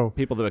 Or so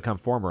people that become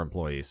former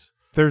employees.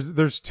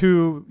 There's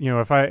two,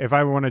 if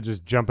I want to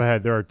just jump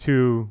ahead, there are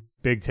two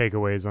big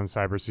takeaways on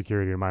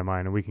cybersecurity in my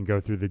mind, and we can go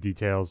through the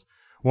details.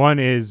 One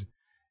is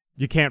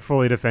you can't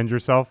fully defend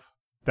yourself.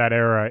 That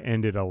era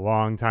ended a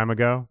long time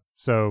ago.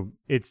 So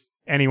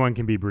anyone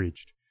can be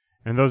breached.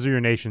 And those are your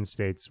nation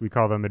states. We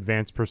call them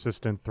advanced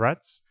persistent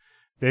threats.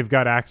 They've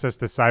got access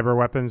to cyber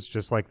weapons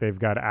just like they've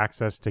got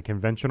access to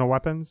conventional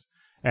weapons.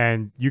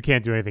 And you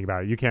can't do anything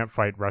about it. You can't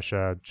fight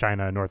Russia,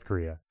 China, North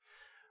Korea.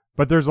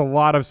 But there's a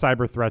lot of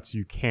cyber threats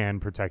you can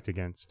protect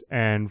against.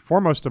 And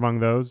foremost among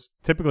those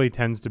typically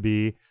tends to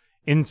be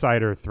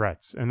insider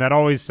threats. And that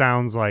always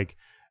sounds like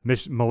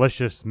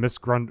malicious,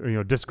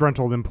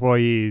 disgruntled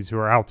employees who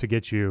are out to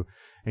get you.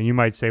 And you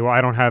might say, well, I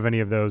don't have any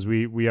of those.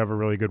 We have a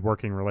really good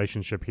working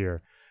relationship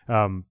here.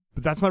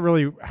 But that's not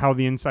really how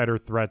the insider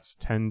threats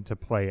tend to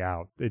play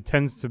out. It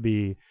tends to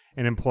be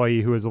an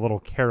employee who is a little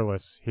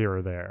careless here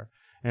or there,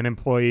 an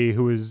employee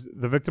who is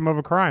the victim of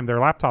a crime. Their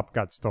laptop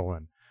got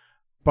stolen,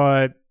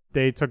 but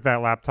they took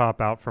that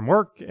laptop out from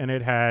work and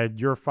it had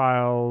your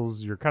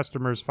files, your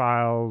customers'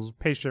 files,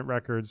 patient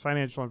records,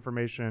 financial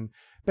information,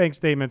 bank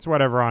statements,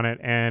 whatever on it,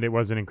 and it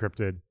wasn't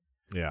encrypted.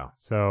 Yeah.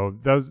 So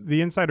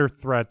the insider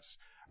threats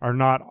are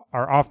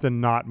often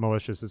not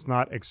malicious. It's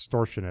not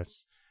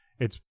extortionist.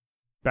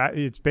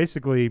 It's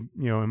basically,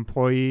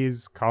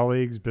 employees,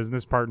 colleagues,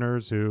 business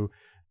partners who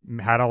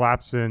had a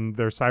lapse in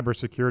their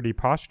cybersecurity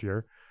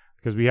posture,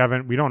 because we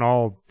don't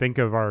all think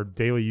of our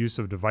daily use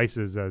of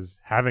devices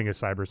as having a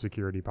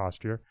cybersecurity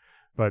posture.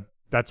 But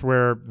that's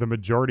where the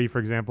majority, for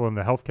example, in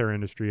the healthcare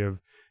industry of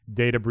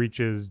data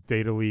breaches,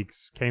 data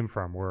leaks came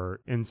from,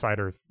 were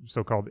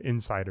so-called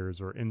insiders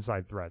or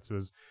inside threats. It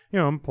was,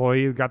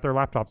 employee got their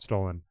laptop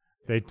stolen.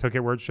 They took it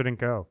where it shouldn't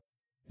go.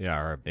 Yeah,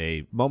 or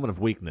a moment of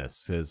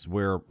weakness, is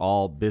we're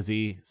all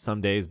busy, some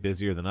days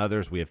busier than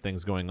others. We have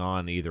things going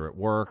on either at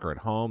work or at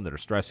home that are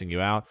stressing you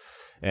out,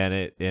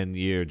 and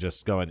you're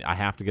just going, I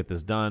have to get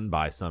this done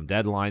by some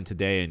deadline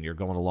today, and you're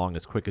going along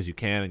as quick as you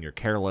can, and you're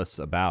careless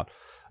about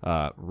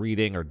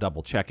reading or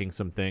double checking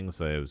some things.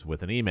 It was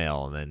with an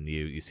email, and then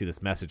you see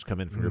this message come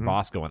in from your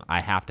boss going, I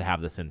have to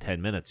have this in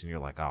 10 minutes, and you're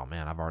like, oh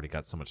man, I've already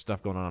got so much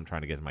stuff going on. I'm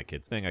trying to get to my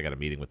kid's thing. I got a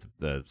meeting with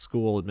the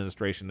school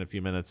administration in a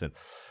few minutes, and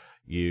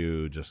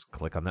you just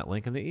click on that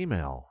link in the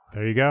email.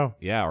 There you go.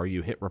 Yeah, or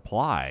you hit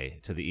reply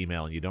to the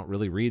email and you don't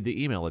really read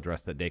the email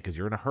address that day because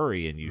you're in a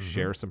hurry and you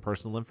share some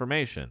personal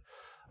information.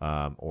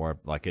 Or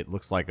like it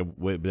looks like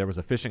there was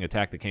a phishing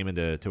attack that came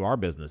into our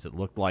business. It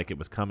looked like it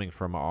was coming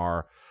from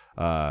our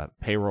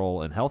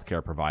payroll and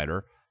healthcare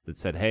provider. that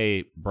said,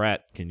 hey,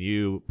 Brett, can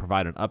you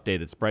provide an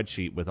updated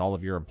spreadsheet with all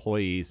of your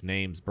employees'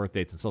 names, birth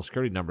dates, and social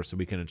security numbers so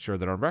we can ensure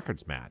that our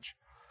records match?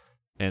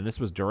 And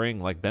this was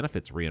during like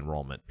benefits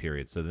re-enrollment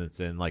period. So it's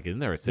in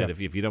there. It said if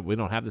we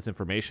don't have this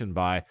information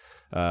by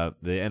the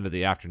end of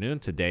the afternoon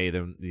today,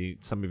 then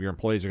some of your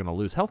employees are going to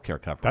lose healthcare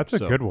coverage. That's a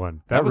good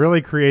one. That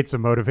really creates a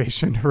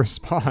motivation to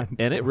respond.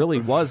 And it really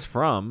was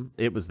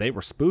they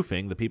were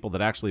spoofing the people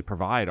that actually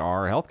provide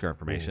our healthcare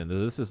information.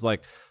 This is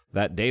like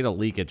that data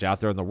leakage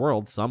out there in the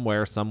world.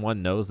 Somewhere,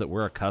 someone knows that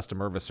we're a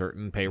customer of a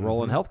certain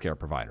payroll and healthcare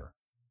provider.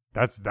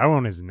 That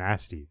one is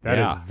nasty. That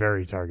is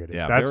very targeted.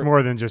 Yeah, that's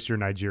more than just your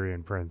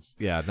Nigerian prince.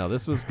 Yeah, no,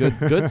 this was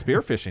good spear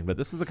phishing, but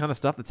this is the kind of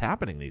stuff that's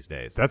happening these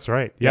days. That's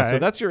right. Yeah, so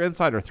that's your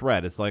insider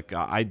threat. It's like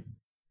I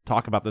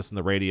talk about this in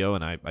the radio,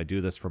 and I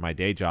do this for my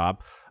day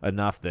job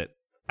enough that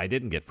I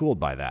didn't get fooled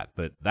by that.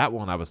 But that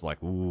one, I was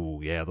like, ooh,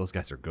 yeah, those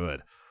guys are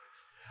good.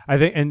 I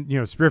think,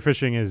 and spear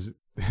phishing is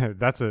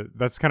that's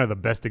kind of the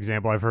best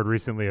example I've heard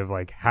recently of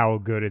like how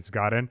good it's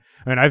gotten.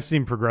 I mean, I've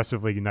seen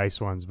progressively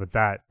nice ones, but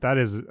that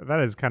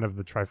is kind of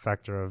the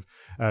trifecta of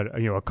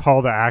a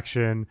call to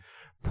action,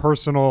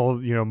 personal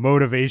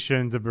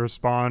motivation to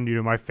respond.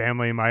 My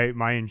family,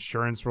 my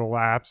insurance will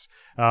lapse,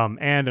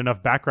 and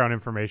enough background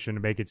information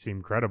to make it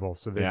seem credible.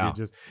 So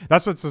that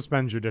that's what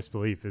suspends your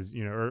disbelief is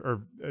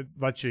or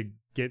lets you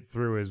get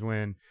through is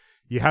when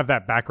you have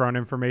that background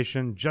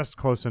information just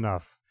close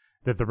enough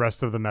that the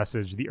rest of the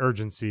message, the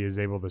urgency, is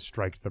able to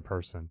strike the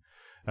person.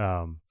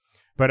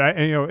 But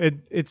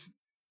it's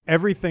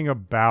everything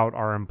about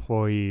our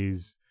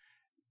employees'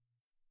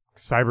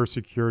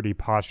 cybersecurity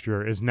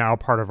posture is now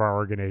part of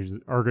our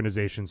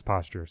organization's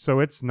posture. So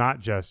it's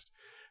not just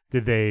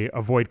did they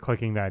avoid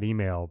clicking that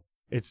email.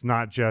 It's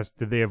not just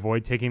did they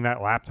avoid taking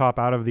that laptop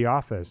out of the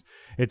office.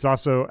 It's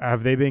also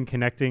have they been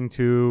connecting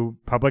to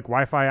public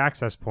Wi-Fi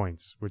access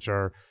points, which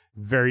are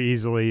very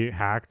easily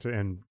hacked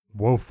and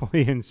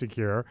woefully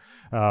insecure.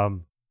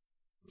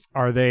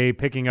 Are they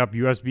picking up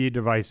USB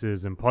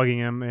devices and plugging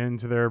them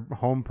into their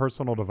home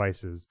personal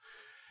devices?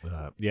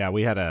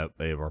 We had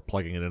they were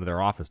plugging it into their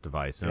office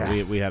device.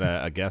 And we had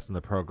a guest in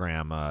the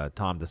program,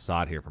 Tom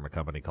Desad here from a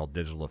company called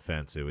Digital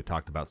Offense, who we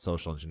talked about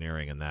social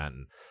engineering and that.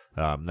 And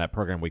that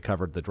program we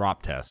covered the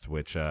drop test,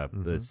 which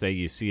say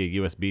you see a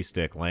USB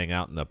stick laying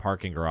out in the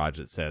parking garage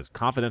that says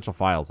confidential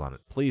files on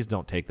it. Please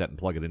don't take that and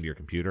plug it into your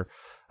computer.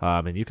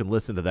 And you can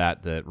listen to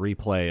that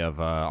replay of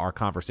our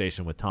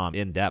conversation with Tom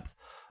in depth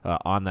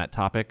on that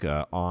topic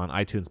on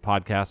iTunes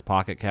Podcast,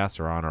 Pocket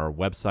Cast, or on our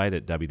website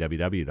at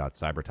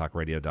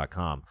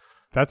www.cybertalkradio.com.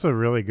 That's a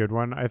really good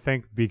one, I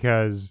think,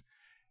 because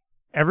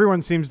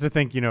everyone seems to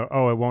think, it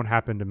won't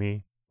happen to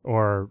me,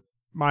 or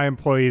my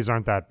employees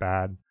aren't that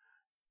bad.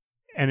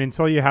 And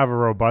until you have a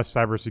robust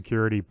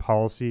cybersecurity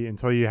policy,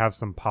 until you have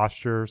some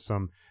posture,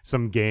 some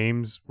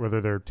games,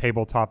 whether they're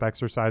tabletop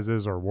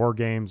exercises or war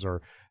games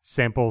or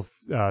sample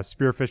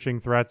spear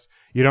phishing threats,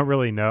 you don't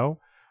really know.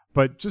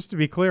 But just to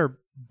be clear,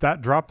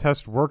 that drop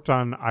test worked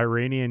on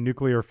Iranian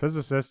nuclear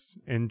physicists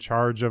in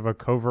charge of a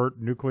covert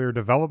nuclear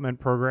development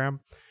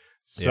program.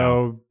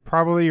 So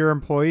probably your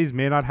employees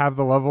may not have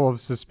the level of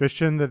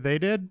suspicion that they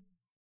did.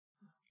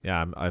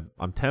 Yeah,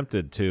 I'm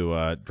tempted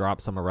to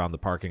drop some around the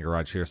parking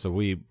garage here. So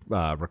we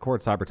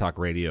record CyberTalk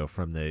Radio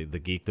from the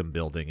Geekdom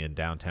building in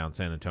downtown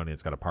San Antonio.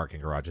 It's got a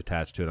parking garage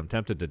attached to it. I'm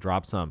tempted to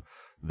drop some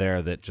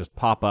there that just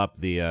pop up.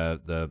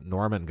 The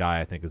Norman guy,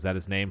 I think, is that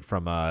his name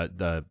from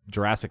the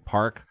Jurassic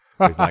Park?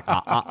 He's like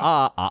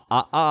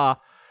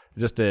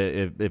Just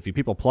if you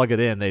people plug it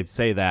in, they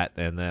say that,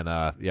 and then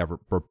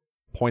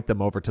point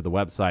them over to the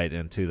website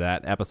and to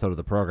that episode of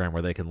the program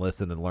where they can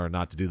listen and learn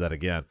not to do that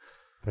again.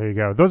 There you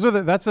go. Those are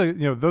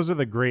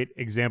the great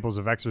examples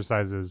of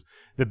exercises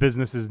that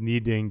businesses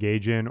need to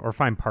engage in or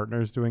find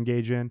partners to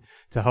engage in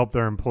to help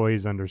their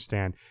employees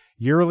understand.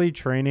 Yearly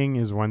training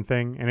is one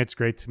thing, and it's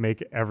great to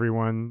make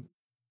everyone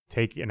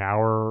take an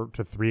hour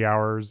to 3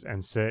 hours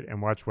and sit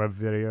and watch web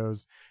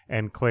videos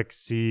and click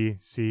C,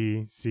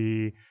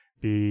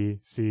 B,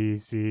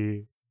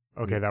 C.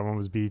 Okay, that one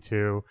was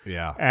B2.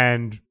 Yeah.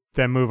 And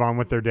then move on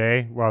with their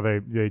day while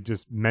they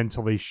just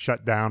mentally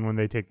shut down when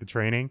they take the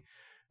training.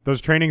 Those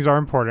trainings are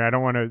important. I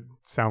don't want to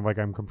sound like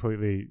I'm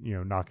completely,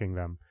 knocking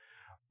them.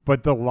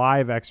 But the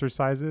live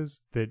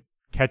exercises that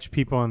catch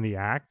people in the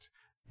act,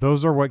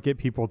 those are what get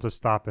people to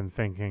stop and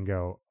think and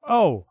go,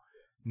 oh,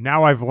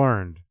 now I've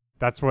learned.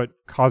 That's what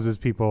causes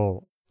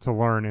people to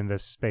learn in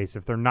this space.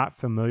 If they're not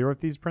familiar with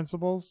these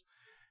principles,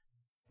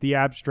 the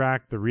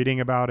abstract, the reading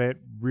about it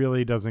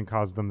really doesn't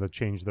cause them to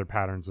change their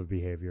patterns of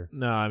behavior.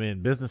 No, I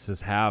mean, businesses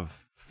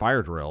have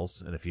fire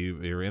drills, and if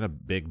you're in a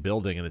big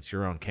building and it's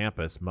your own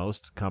campus,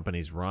 most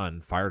companies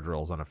run fire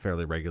drills on a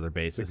fairly regular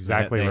basis.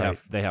 Exactly right.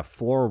 They have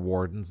floor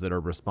wardens that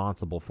are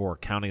responsible for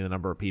counting the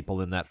number of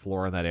people in that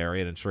floor in that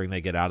area and ensuring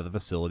they get out of the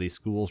facility.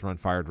 Schools run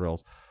fire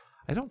drills.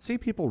 I don't see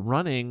people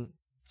running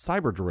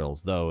cyber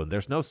drills, though, and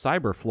there's no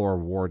cyber floor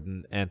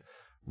warden, and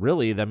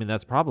really, I mean,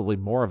 that's probably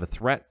more of a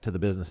threat to the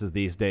businesses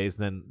these days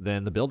than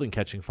the building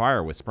catching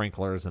fire with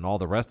sprinklers and all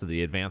the rest of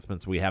the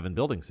advancements we have in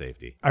building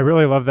safety. I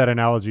really love that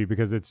analogy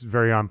because it's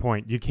very on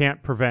point. You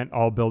can't prevent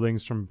all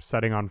buildings from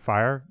setting on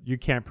fire. You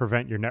can't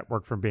prevent your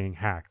network from being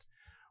hacked.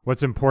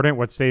 What's important,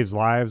 what saves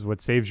lives, what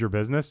saves your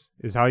business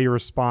is how you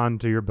respond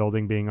to your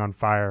building being on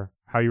fire,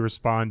 how you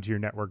respond to your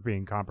network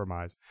being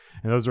compromised.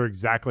 And those are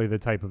exactly the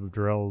type of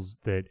drills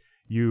that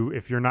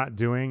if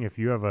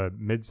you have a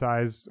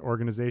mid-sized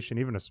organization,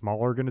 even a small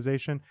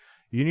organization,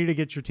 you need to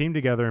get your team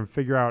together and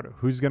figure out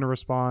who's going to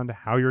respond,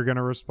 how you're going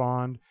to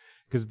respond,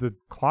 because the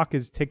clock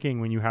is ticking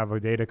when you have a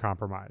data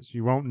compromise.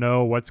 You won't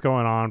know what's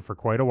going on for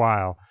quite a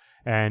while.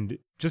 And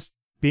just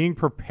being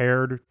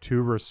prepared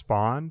to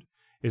respond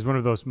is one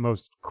of those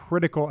most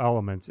critical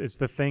elements. It's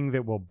the thing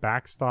that will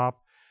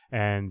backstop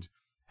and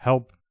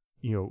help,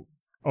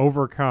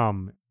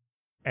 overcome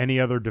any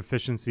other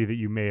deficiency that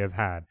you may have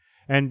had.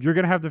 And you're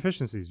going to have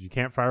deficiencies. You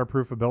can't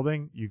fireproof a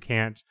building. You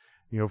can't,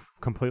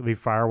 completely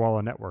firewall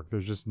a network.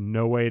 There's just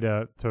no way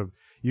to.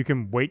 You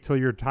can wait till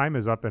your time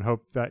is up and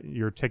hope that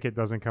your ticket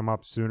doesn't come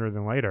up sooner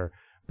than later,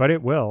 but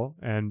it will.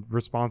 And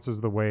response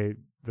is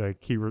the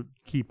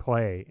key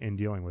play in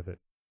dealing with it.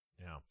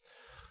 Yeah.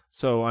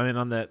 So I mean,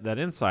 on that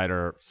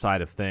insider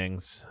side of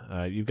things,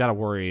 you've got to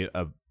worry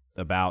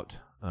about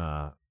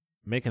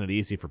making it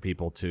easy for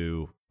people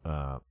to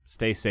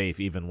stay safe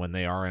even when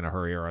they are in a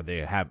hurry or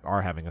they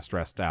are having a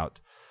stressed out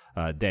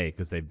day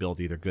because they've built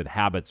either good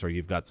habits or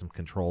you've got some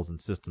controls and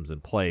systems in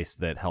place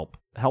that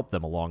help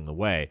them along the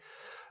way.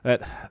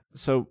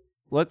 So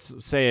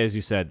let's say, as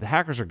you said, the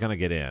hackers are going to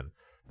get in,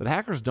 but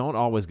hackers don't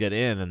always get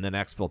in and then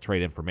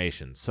exfiltrate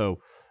information.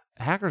 So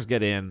hackers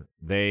get in,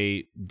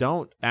 they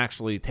don't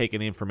actually take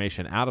any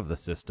information out of the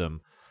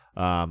system.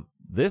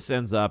 This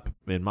ends up,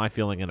 in my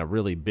feeling, in a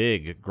really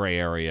big gray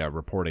area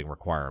reporting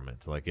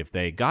requirement. Like if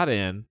they got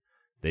in,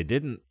 they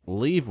didn't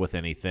leave with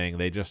anything.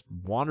 They just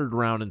wandered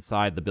around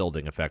inside the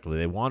building effectively.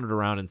 They wandered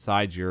around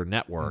inside your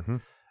network. Mm-hmm.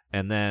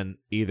 And then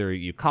either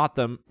you caught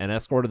them and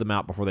escorted them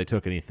out before they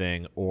took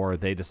anything, or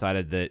they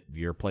decided that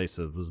your place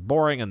was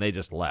boring and they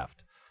just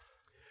left.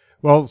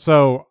 Well,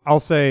 so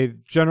I'll say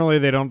generally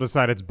they don't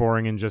decide it's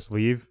boring and just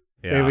leave.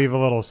 Yeah. They leave a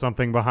little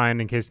something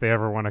behind in case they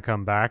ever want to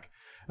come back.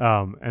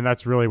 And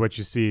that's really what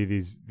you see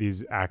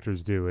these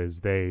actors do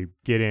is they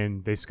get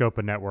in, they scope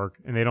a network,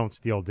 and they don't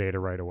steal data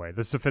right away.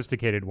 The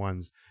sophisticated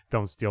ones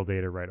don't steal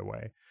data right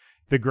away.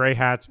 The gray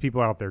hats,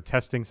 people out there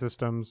testing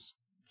systems,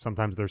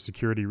 sometimes they're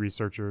security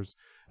researchers,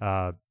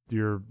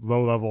 your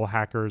low-level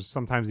hackers,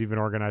 sometimes even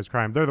organized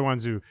crime. They're the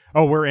ones who,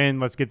 we're in,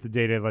 let's get the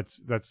data,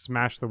 let's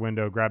smash the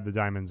window, grab the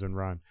diamonds, and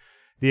run.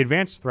 The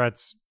advanced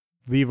threats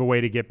leave a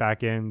way to get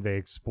back in. They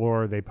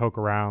explore, they poke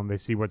around, they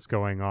see what's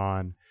going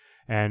on.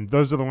 And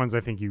those are the ones I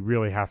think you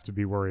really have to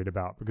be worried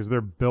about because they're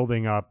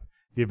building up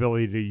the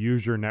ability to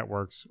use your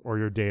networks or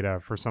your data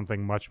for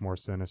something much more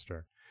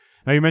sinister.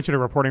 Now, you mentioned a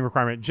reporting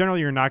requirement.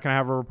 Generally, you're not going to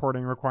have a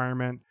reporting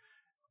requirement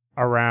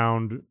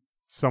around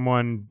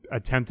someone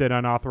attempted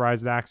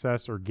unauthorized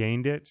access or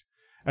gained it.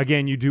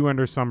 Again, you do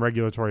under some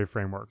regulatory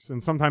frameworks,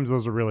 and sometimes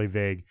those are really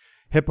vague.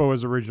 HIPAA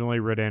was originally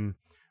written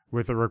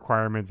with a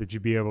requirement that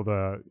you be able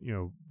to,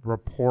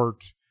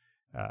 report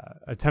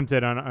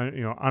attempted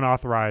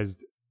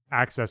unauthorized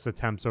access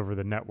attempts over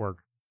the network.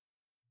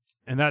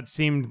 And that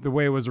seemed the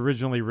way it was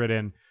originally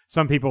written.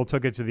 Some people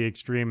took it to the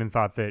extreme and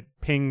thought that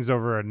pings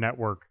over a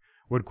network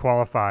would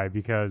qualify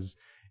because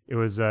it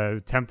was an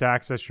attempt to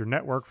access your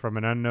network from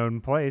an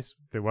unknown place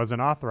that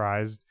wasn't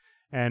authorized,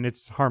 and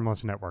it's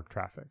harmless network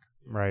traffic,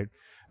 right?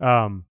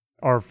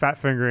 Or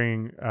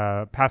fat-fingering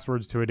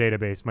passwords to a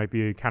database might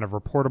be kind of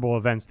reportable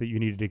events that you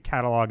needed to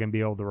catalog and be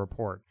able to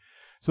report.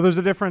 So there's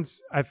a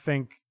difference, I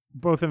think,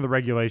 both in the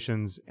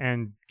regulations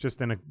and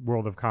just in a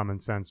world of common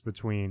sense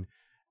between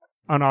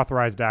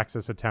unauthorized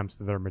access attempts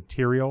that are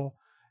material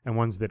and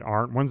ones that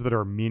aren't, ones that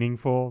are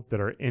meaningful,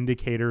 that are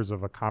indicators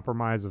of a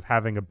compromise, of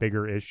having a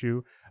bigger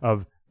issue,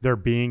 of there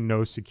being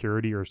no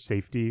security or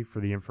safety for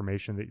the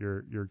information that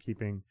you're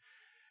keeping.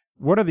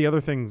 One of the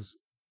other things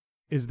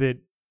is that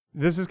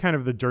this is kind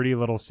of the dirty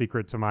little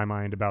secret to my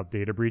mind about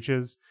data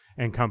breaches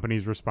and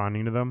companies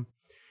responding to them.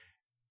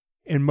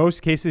 In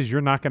most cases,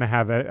 you're not going to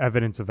have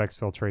evidence of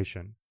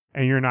exfiltration.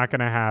 And you're not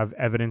going to have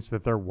evidence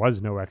that there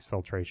was no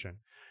exfiltration.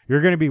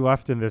 You're going to be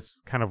left in this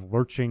kind of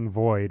lurching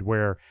void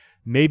where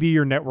maybe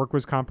your network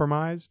was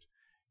compromised.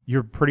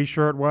 You're pretty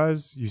sure it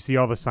was. You see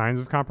all the signs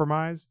of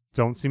compromise.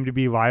 Don't seem to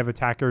be live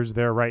attackers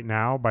there right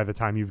now by the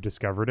time you've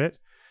discovered it.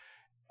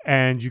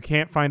 And you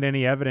can't find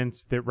any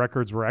evidence that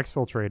records were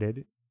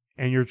exfiltrated.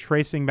 And you're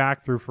tracing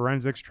back through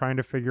forensics, trying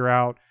to figure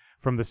out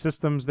from the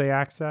systems they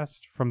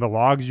accessed, from the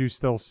logs you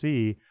still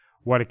see,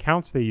 what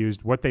accounts they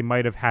used, what they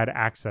might have had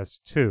access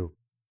to.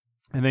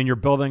 And then you're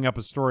building up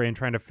a story and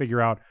trying to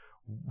figure out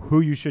who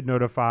you should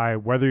notify,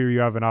 whether you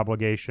have an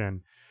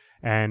obligation.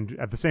 And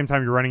at the same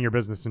time, you're running your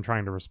business and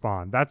trying to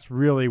respond. That's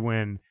really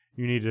when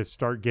you need to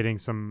start getting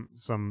some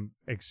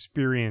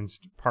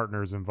experienced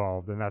partners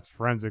involved. And that's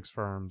forensics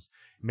firms,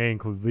 may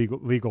include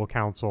legal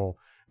counsel,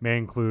 may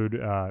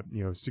include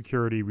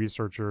security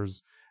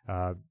researchers,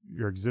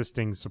 your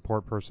existing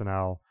support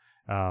personnel.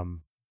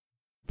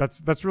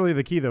 That's really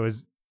the key, though,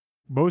 is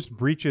most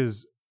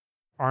breaches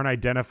aren't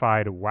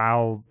identified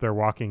while they're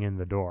walking in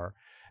the door.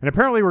 And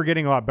apparently we're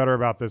getting a lot better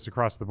about this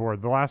across the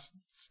board. The last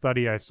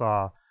study I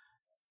saw,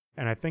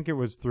 and I think it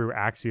was through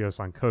Axios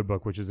on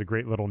Codebook, which is a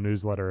great little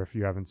newsletter if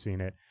you haven't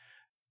seen it,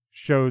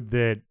 showed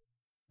that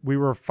we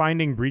were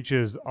finding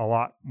breaches a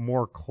lot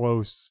more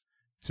close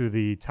to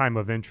the time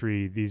of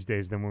entry these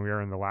days than when we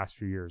were in the last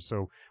few years.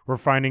 So we're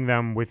finding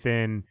them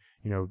within,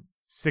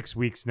 6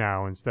 weeks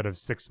now instead of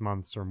 6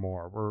 months or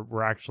more.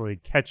 We're actually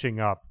catching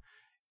up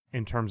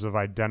in terms of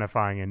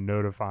identifying and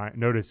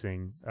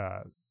noticing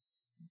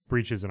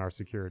breaches in our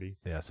security.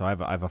 Yeah, so I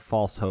have a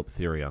false hope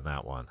theory on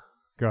that one.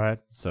 Go ahead.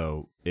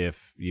 So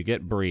if you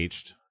get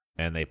breached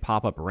and they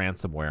pop up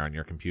ransomware on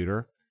your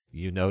computer,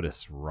 you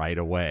notice right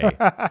away.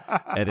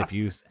 And if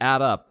you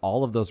add up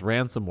all of those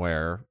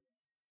ransomware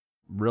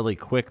really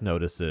quick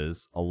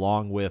notices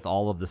along with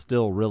all of the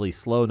still really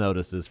slow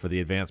notices for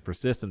the advanced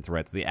persistent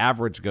threats, the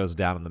average goes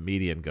down and the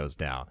median goes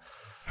down.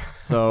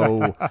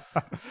 So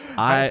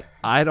I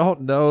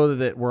don't know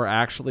that we're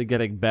actually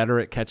getting better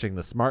at catching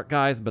the smart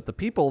guys, but the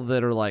people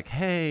that are like,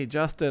 hey,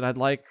 Justin, I'd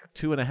like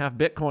 2.5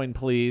 Bitcoin,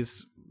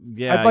 please.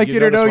 Yeah, I'd like you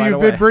to know right you've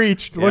away. been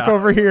breached. Look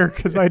over here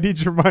because I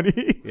need your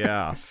money.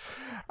 Yeah.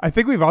 I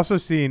think we've also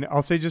seen,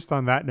 I'll say just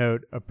on that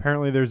note,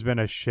 apparently there's been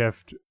a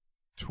shift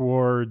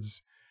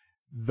towards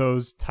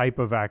those type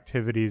of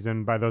activities.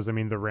 And by those, I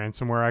mean the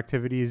ransomware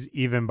activities,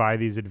 even by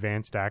these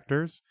advanced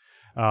actors.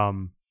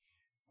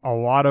 A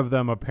lot of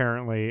them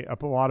apparently,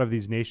 a lot of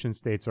these nation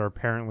states are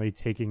apparently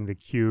taking the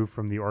cue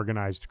from the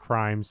organized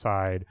crime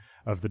side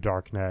of the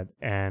darknet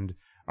and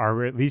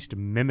are at least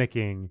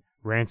mimicking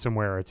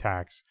ransomware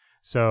attacks.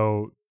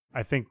 So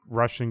I think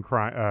Russian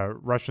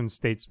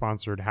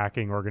state-sponsored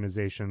hacking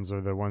organizations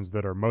are the ones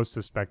that are most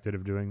suspected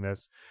of doing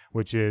this,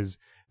 which is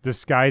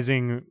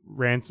disguising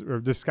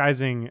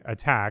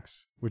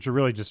attacks, which are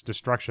really just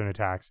destruction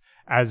attacks,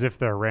 as if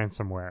they're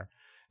ransomware.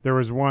 There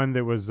was one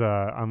that was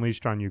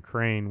unleashed on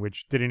Ukraine,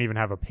 which didn't even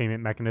have a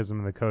payment mechanism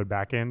in the code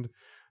backend.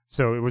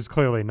 So it was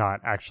clearly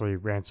not actually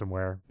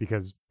ransomware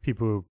because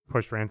people who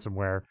push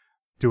ransomware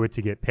do it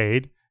to get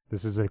paid.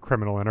 This is a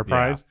criminal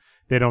enterprise. Yeah.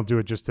 They don't do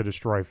it just to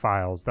destroy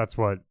files. That's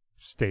what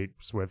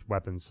states with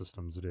weapons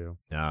systems do.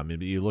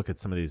 Maybe you look at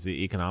some of these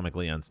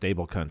economically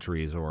unstable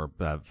countries or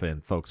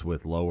and folks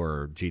with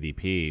lower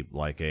GDP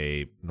like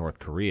a North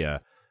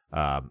Korea.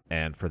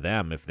 And for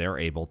them, if they're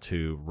able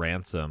to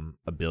ransom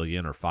 $1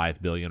 billion or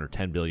 $5 billion or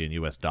 $10 billion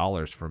US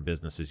from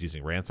businesses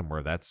using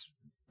ransomware, that's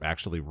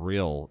actually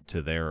real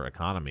to their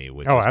economy,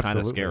 which is kind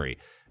of scary.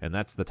 And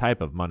that's the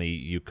type of money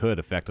you could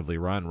effectively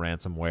run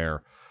ransomware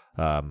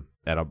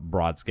at a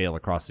broad scale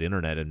across the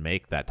internet and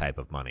make that type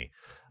of money.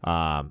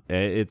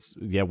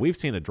 We've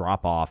seen a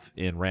drop off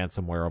in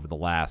ransomware over the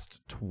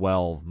last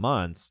 12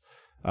 months.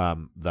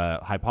 The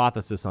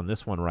hypothesis on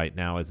this one right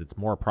now is it's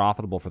more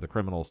profitable for the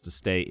criminals to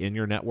stay in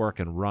your network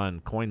and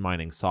run coin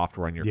mining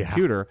software on your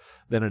computer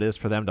than it is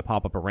for them to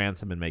pop up a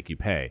ransom and make you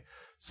pay.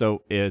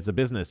 So as a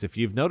business, if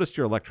you've noticed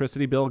your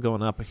electricity bill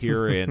going up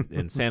here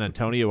in San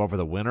Antonio over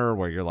the winter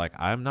where you're like,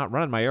 I'm not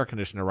running my air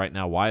conditioner right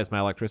now, why is my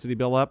electricity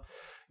bill up?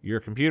 Your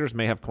computers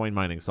may have coin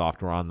mining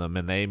software on them,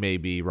 and they may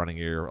be running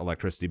your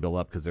electricity bill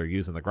up because they're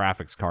using the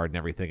graphics card and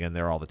everything in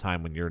there all the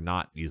time when you're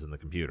not using the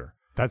computer.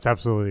 That's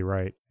absolutely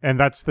right.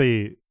 And I've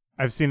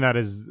seen that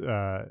as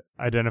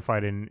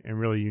identified in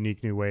really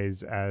unique new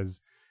ways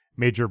as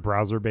major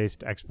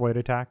browser-based exploit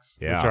attacks,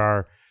 which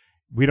are,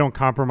 we don't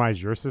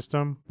compromise your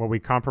system. What we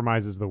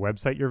compromise is the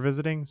website you're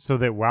visiting so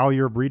that while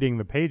you're reading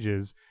the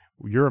pages,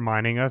 you're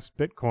mining us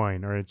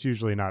Bitcoin, or it's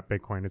usually not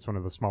Bitcoin. It's one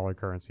of the smaller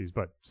currencies,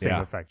 but same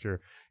effect.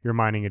 You're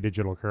mining a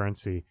digital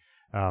currency.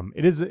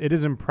 It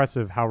is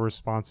impressive how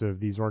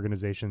responsive these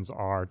organizations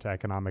are to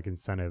economic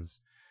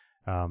incentives.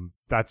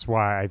 That's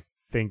why I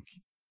think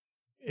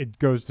it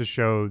goes to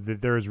show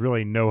that there is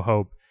really no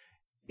hope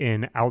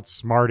in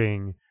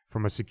outsmarting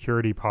from a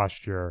security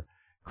posture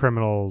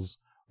criminals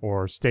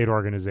or state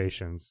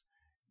organizations.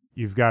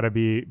 You've got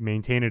to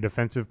maintain a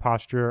defensive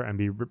posture and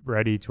be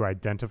ready to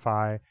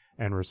identify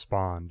and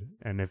respond.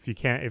 And if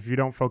you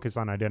don't focus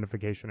on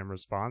identification and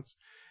response,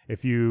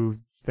 if you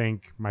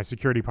think my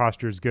security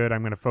posture is good,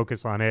 I'm going to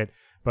focus on it,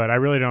 but I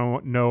really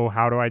don't know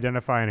how to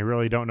identify and I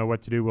really don't know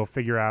what to do, we'll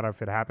figure out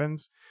if it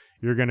happens,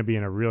 you're going to be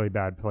in a really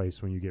bad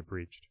place when you get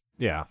breached.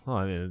 Yeah, well,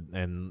 I mean,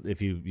 and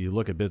if you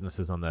look at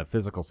businesses on the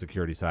physical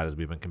security side, as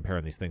we've been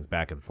comparing these things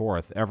back and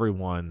forth,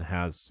 everyone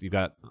you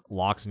got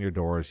locks in your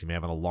doors, you may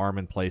have an alarm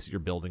in place at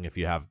your building if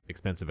you have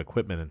expensive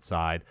equipment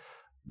inside,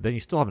 then you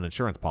still have an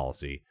insurance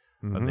policy.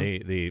 Mm-hmm. On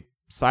the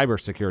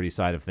cybersecurity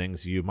side of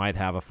things, you might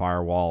have a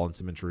firewall and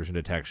some intrusion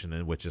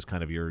detection, which is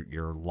kind of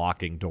your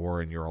locking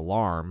door and your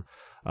alarm.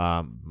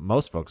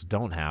 Most folks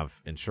don't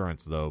have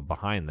insurance, though,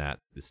 behind that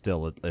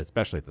still,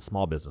 especially at the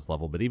small business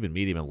level, but even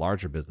medium and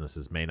larger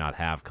businesses may not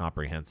have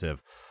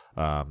comprehensive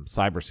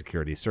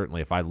cybersecurity.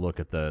 Certainly, if I look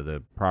at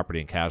the property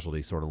and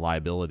casualty sort of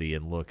liability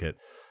and look at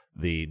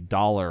the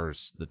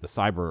dollars that the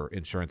cyber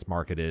insurance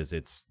market is,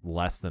 it's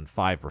less than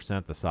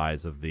 5% the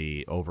size of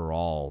the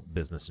overall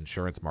business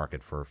insurance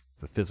market for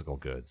the physical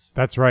goods.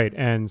 That's right.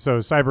 And so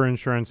cyber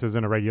insurance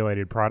isn't a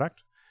regulated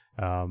product.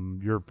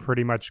 You're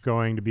pretty much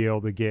going to be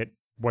able to get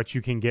what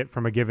you can get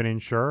from a given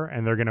insurer,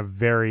 and they're going to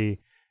vary.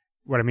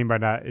 What I mean by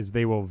that is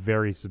they will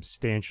vary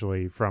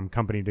substantially from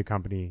company to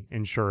company,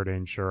 insurer to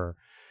insurer.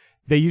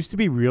 They used to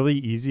be really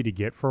easy to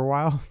get for a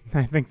while.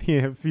 I think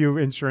a few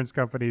insurance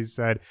companies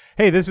said,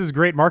 hey, this is a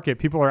great market.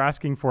 People are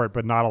asking for it,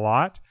 but not a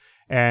lot.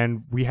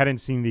 And we hadn't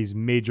seen these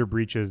major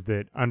breaches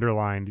that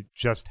underlined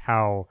just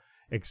how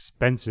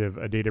expensive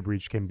a data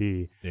breach can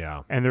be.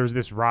 Yeah. And there's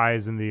this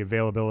rise in the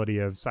availability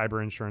of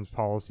cyber insurance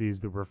policies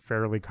that were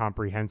fairly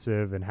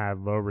comprehensive and had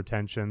low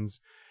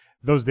retentions.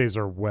 Those days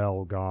are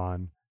well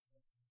gone,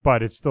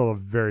 but it's still a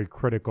very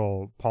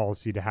critical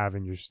policy to have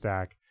in your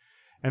stack.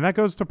 And that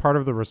goes to part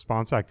of the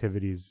response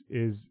activities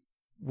is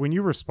when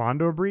you respond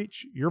to a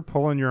breach, you're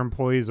pulling your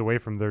employees away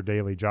from their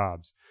daily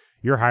jobs.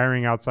 You're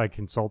hiring outside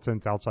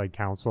consultants, outside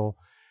counsel.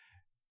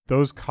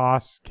 Those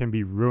costs can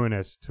be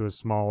ruinous to a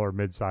small or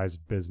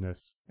mid-sized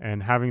business.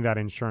 And having that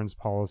insurance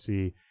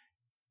policy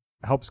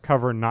helps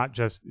cover not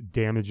just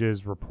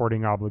damages,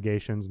 reporting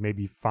obligations,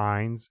 maybe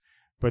fines,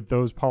 but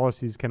those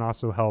policies can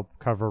also help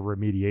cover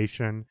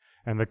remediation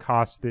and the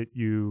costs that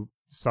you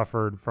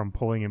suffered from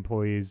pulling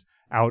employees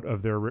out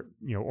of their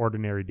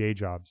ordinary day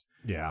jobs.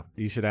 Yeah,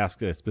 you should ask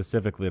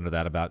specifically into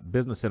that about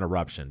business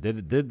interruption.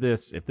 Did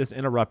this, if this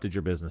interrupted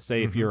your business,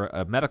 say if you're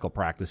a medical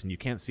practice and you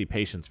can't see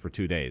patients for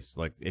 2 days,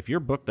 like if you're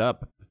booked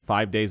up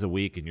 5 days a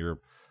week and you're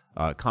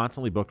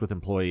constantly booked with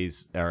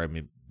employees, or I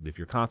mean, if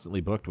you're constantly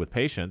booked with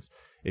patients,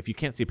 if you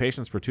can't see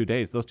patients for 2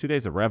 days, those 2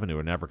 days of revenue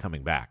are never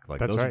coming back. Like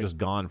That's those right. are just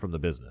gone from the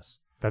business.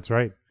 That's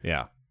right.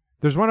 Yeah.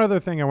 There's one other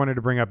thing I wanted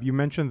to bring up. You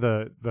mentioned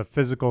the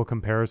physical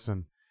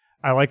comparison.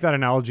 I like that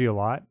analogy a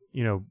lot.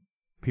 You know,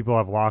 people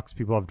have locks,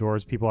 people have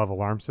doors, people have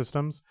alarm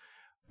systems.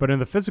 But in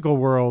the physical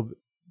world,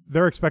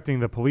 they're expecting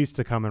the police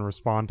to come and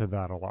respond to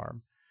that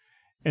alarm.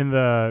 In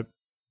the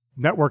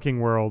networking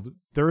world,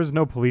 there is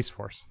no police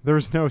force. There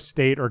is no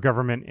state or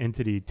government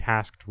entity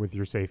tasked with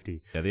your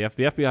safety. Yeah, the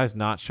FBI is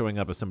not showing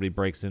up if somebody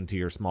breaks into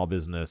your small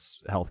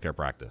business healthcare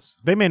practice.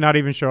 They may not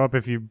even show up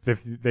if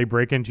they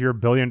break into your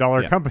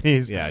billion-dollar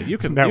company's you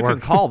can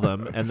network. call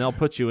them and they'll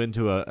put you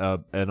into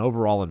an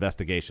overall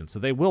investigation. So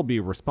they will be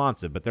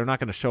responsive, but they're not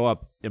going to show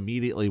up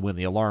immediately when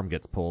the alarm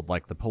gets pulled.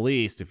 Like the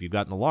police, if you've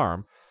got an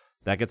alarm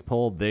that gets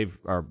pulled, they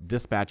are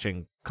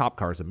dispatching cop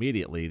cars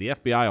immediately. The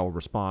FBI will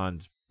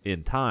respond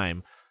in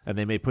time, and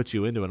they may put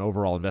you into an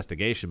overall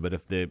investigation. But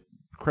if the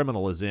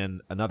criminal is in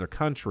another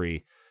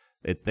country,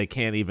 they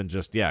can't even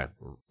just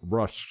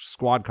rush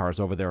squad cars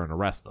over there and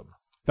arrest them.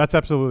 That's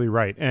absolutely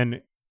right.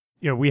 And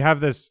we have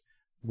this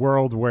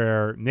world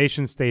where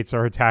nation states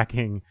are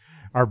attacking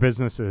our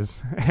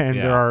businesses, and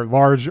there are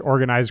large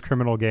organized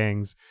criminal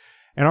gangs.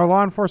 And our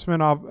law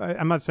enforcement,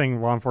 I'm not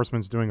saying law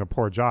enforcement's doing a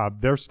poor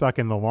job. They're stuck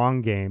in the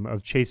long game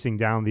of chasing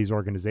down these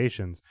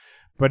organizations.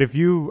 But if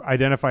you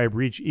identify a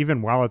breach,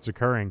 even while it's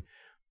occurring,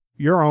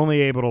 you're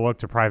only able to look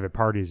to private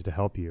parties to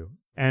help you.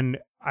 And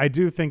I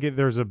do think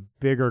there's a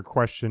bigger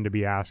question to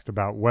be asked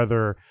about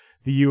whether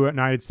the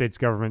United States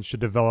government should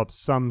develop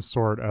some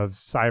sort of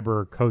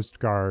cyber coast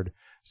guard,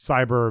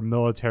 cyber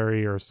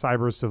military, or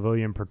cyber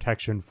civilian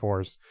protection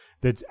force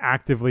that's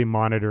actively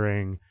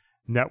monitoring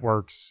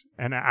networks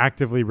and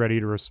actively ready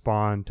to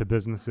respond to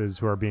businesses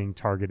who are being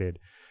targeted.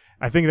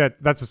 I think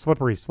that's a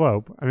slippery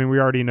slope. I mean, we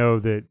already know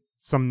that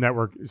some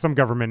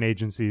government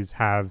agencies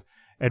have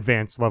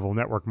advanced level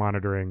network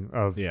monitoring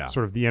of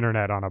sort of the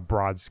internet on a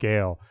broad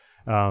scale.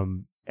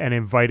 And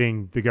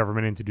inviting the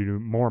government in to do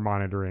more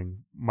monitoring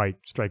might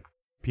strike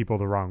people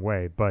the wrong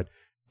way. But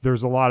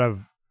there's a lot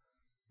of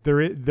there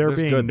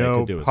being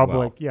no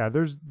public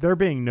there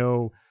being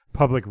no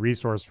public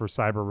resource for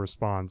cyber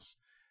response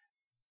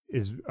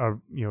is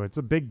it's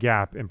a big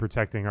gap in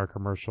protecting our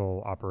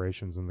commercial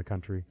operations in the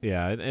country.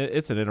 Yeah,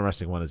 it's an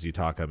interesting one as you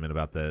talk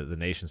about the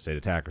nation state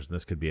attackers, and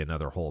this could be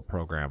another whole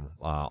program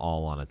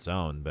all on its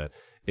own. But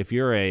if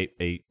you're a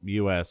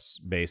U.S.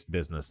 based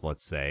business,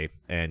 let's say,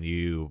 and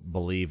you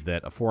believe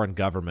that a foreign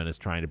government is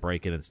trying to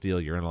break in and steal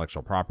your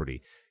intellectual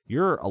property,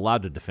 you're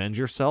allowed to defend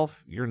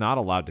yourself. You're not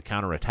allowed to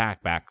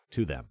counterattack back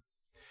to them.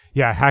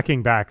 Yeah,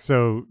 hacking back.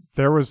 So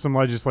there was some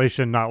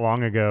legislation not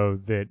long ago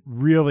that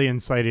really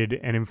incited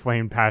and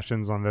inflamed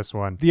passions on this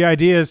one. The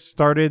idea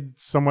started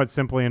somewhat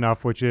simply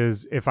enough, which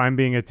is if I'm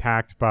being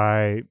attacked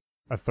by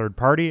a third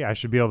party, I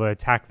should be able to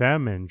attack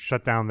them and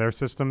shut down their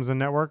systems and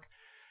network.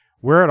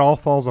 Where it all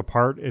falls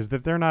apart is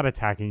that they're not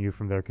attacking you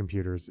from their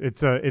computers.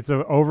 It's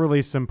a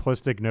overly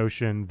simplistic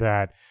notion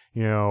that,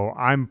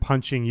 I'm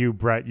punching you,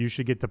 Brett, you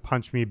should get to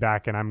punch me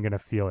back and I'm going to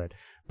feel it.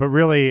 But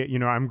really,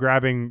 I'm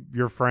grabbing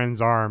your friend's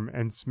arm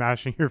and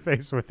smashing your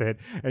face with it.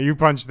 And you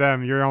punch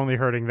them, you're only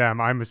hurting them.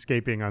 I'm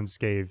escaping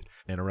unscathed.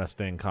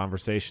 Interesting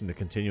conversation to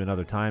continue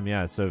another time.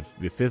 Yeah, so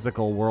the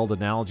physical world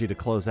analogy to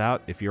close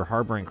out, if you're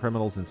harboring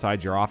criminals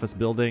inside your office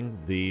building,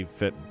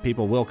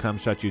 people will come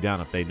shut you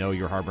down if they know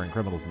you're harboring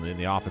criminals in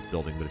the office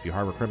building. But if you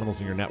harbor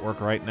criminals in your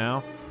network right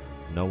now,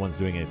 No one's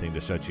doing anything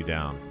to shut you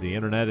down. The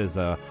internet is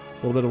a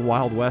little bit of a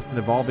Wild West and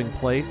evolving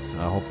place.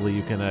 Hopefully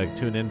you can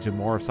tune into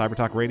more of Cyber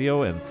Talk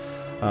Radio and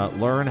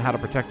learn how to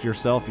protect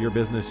yourself, your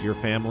business, your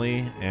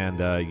family, and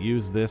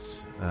use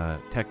this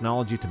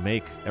technology to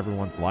make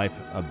everyone's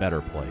life a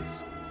better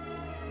place.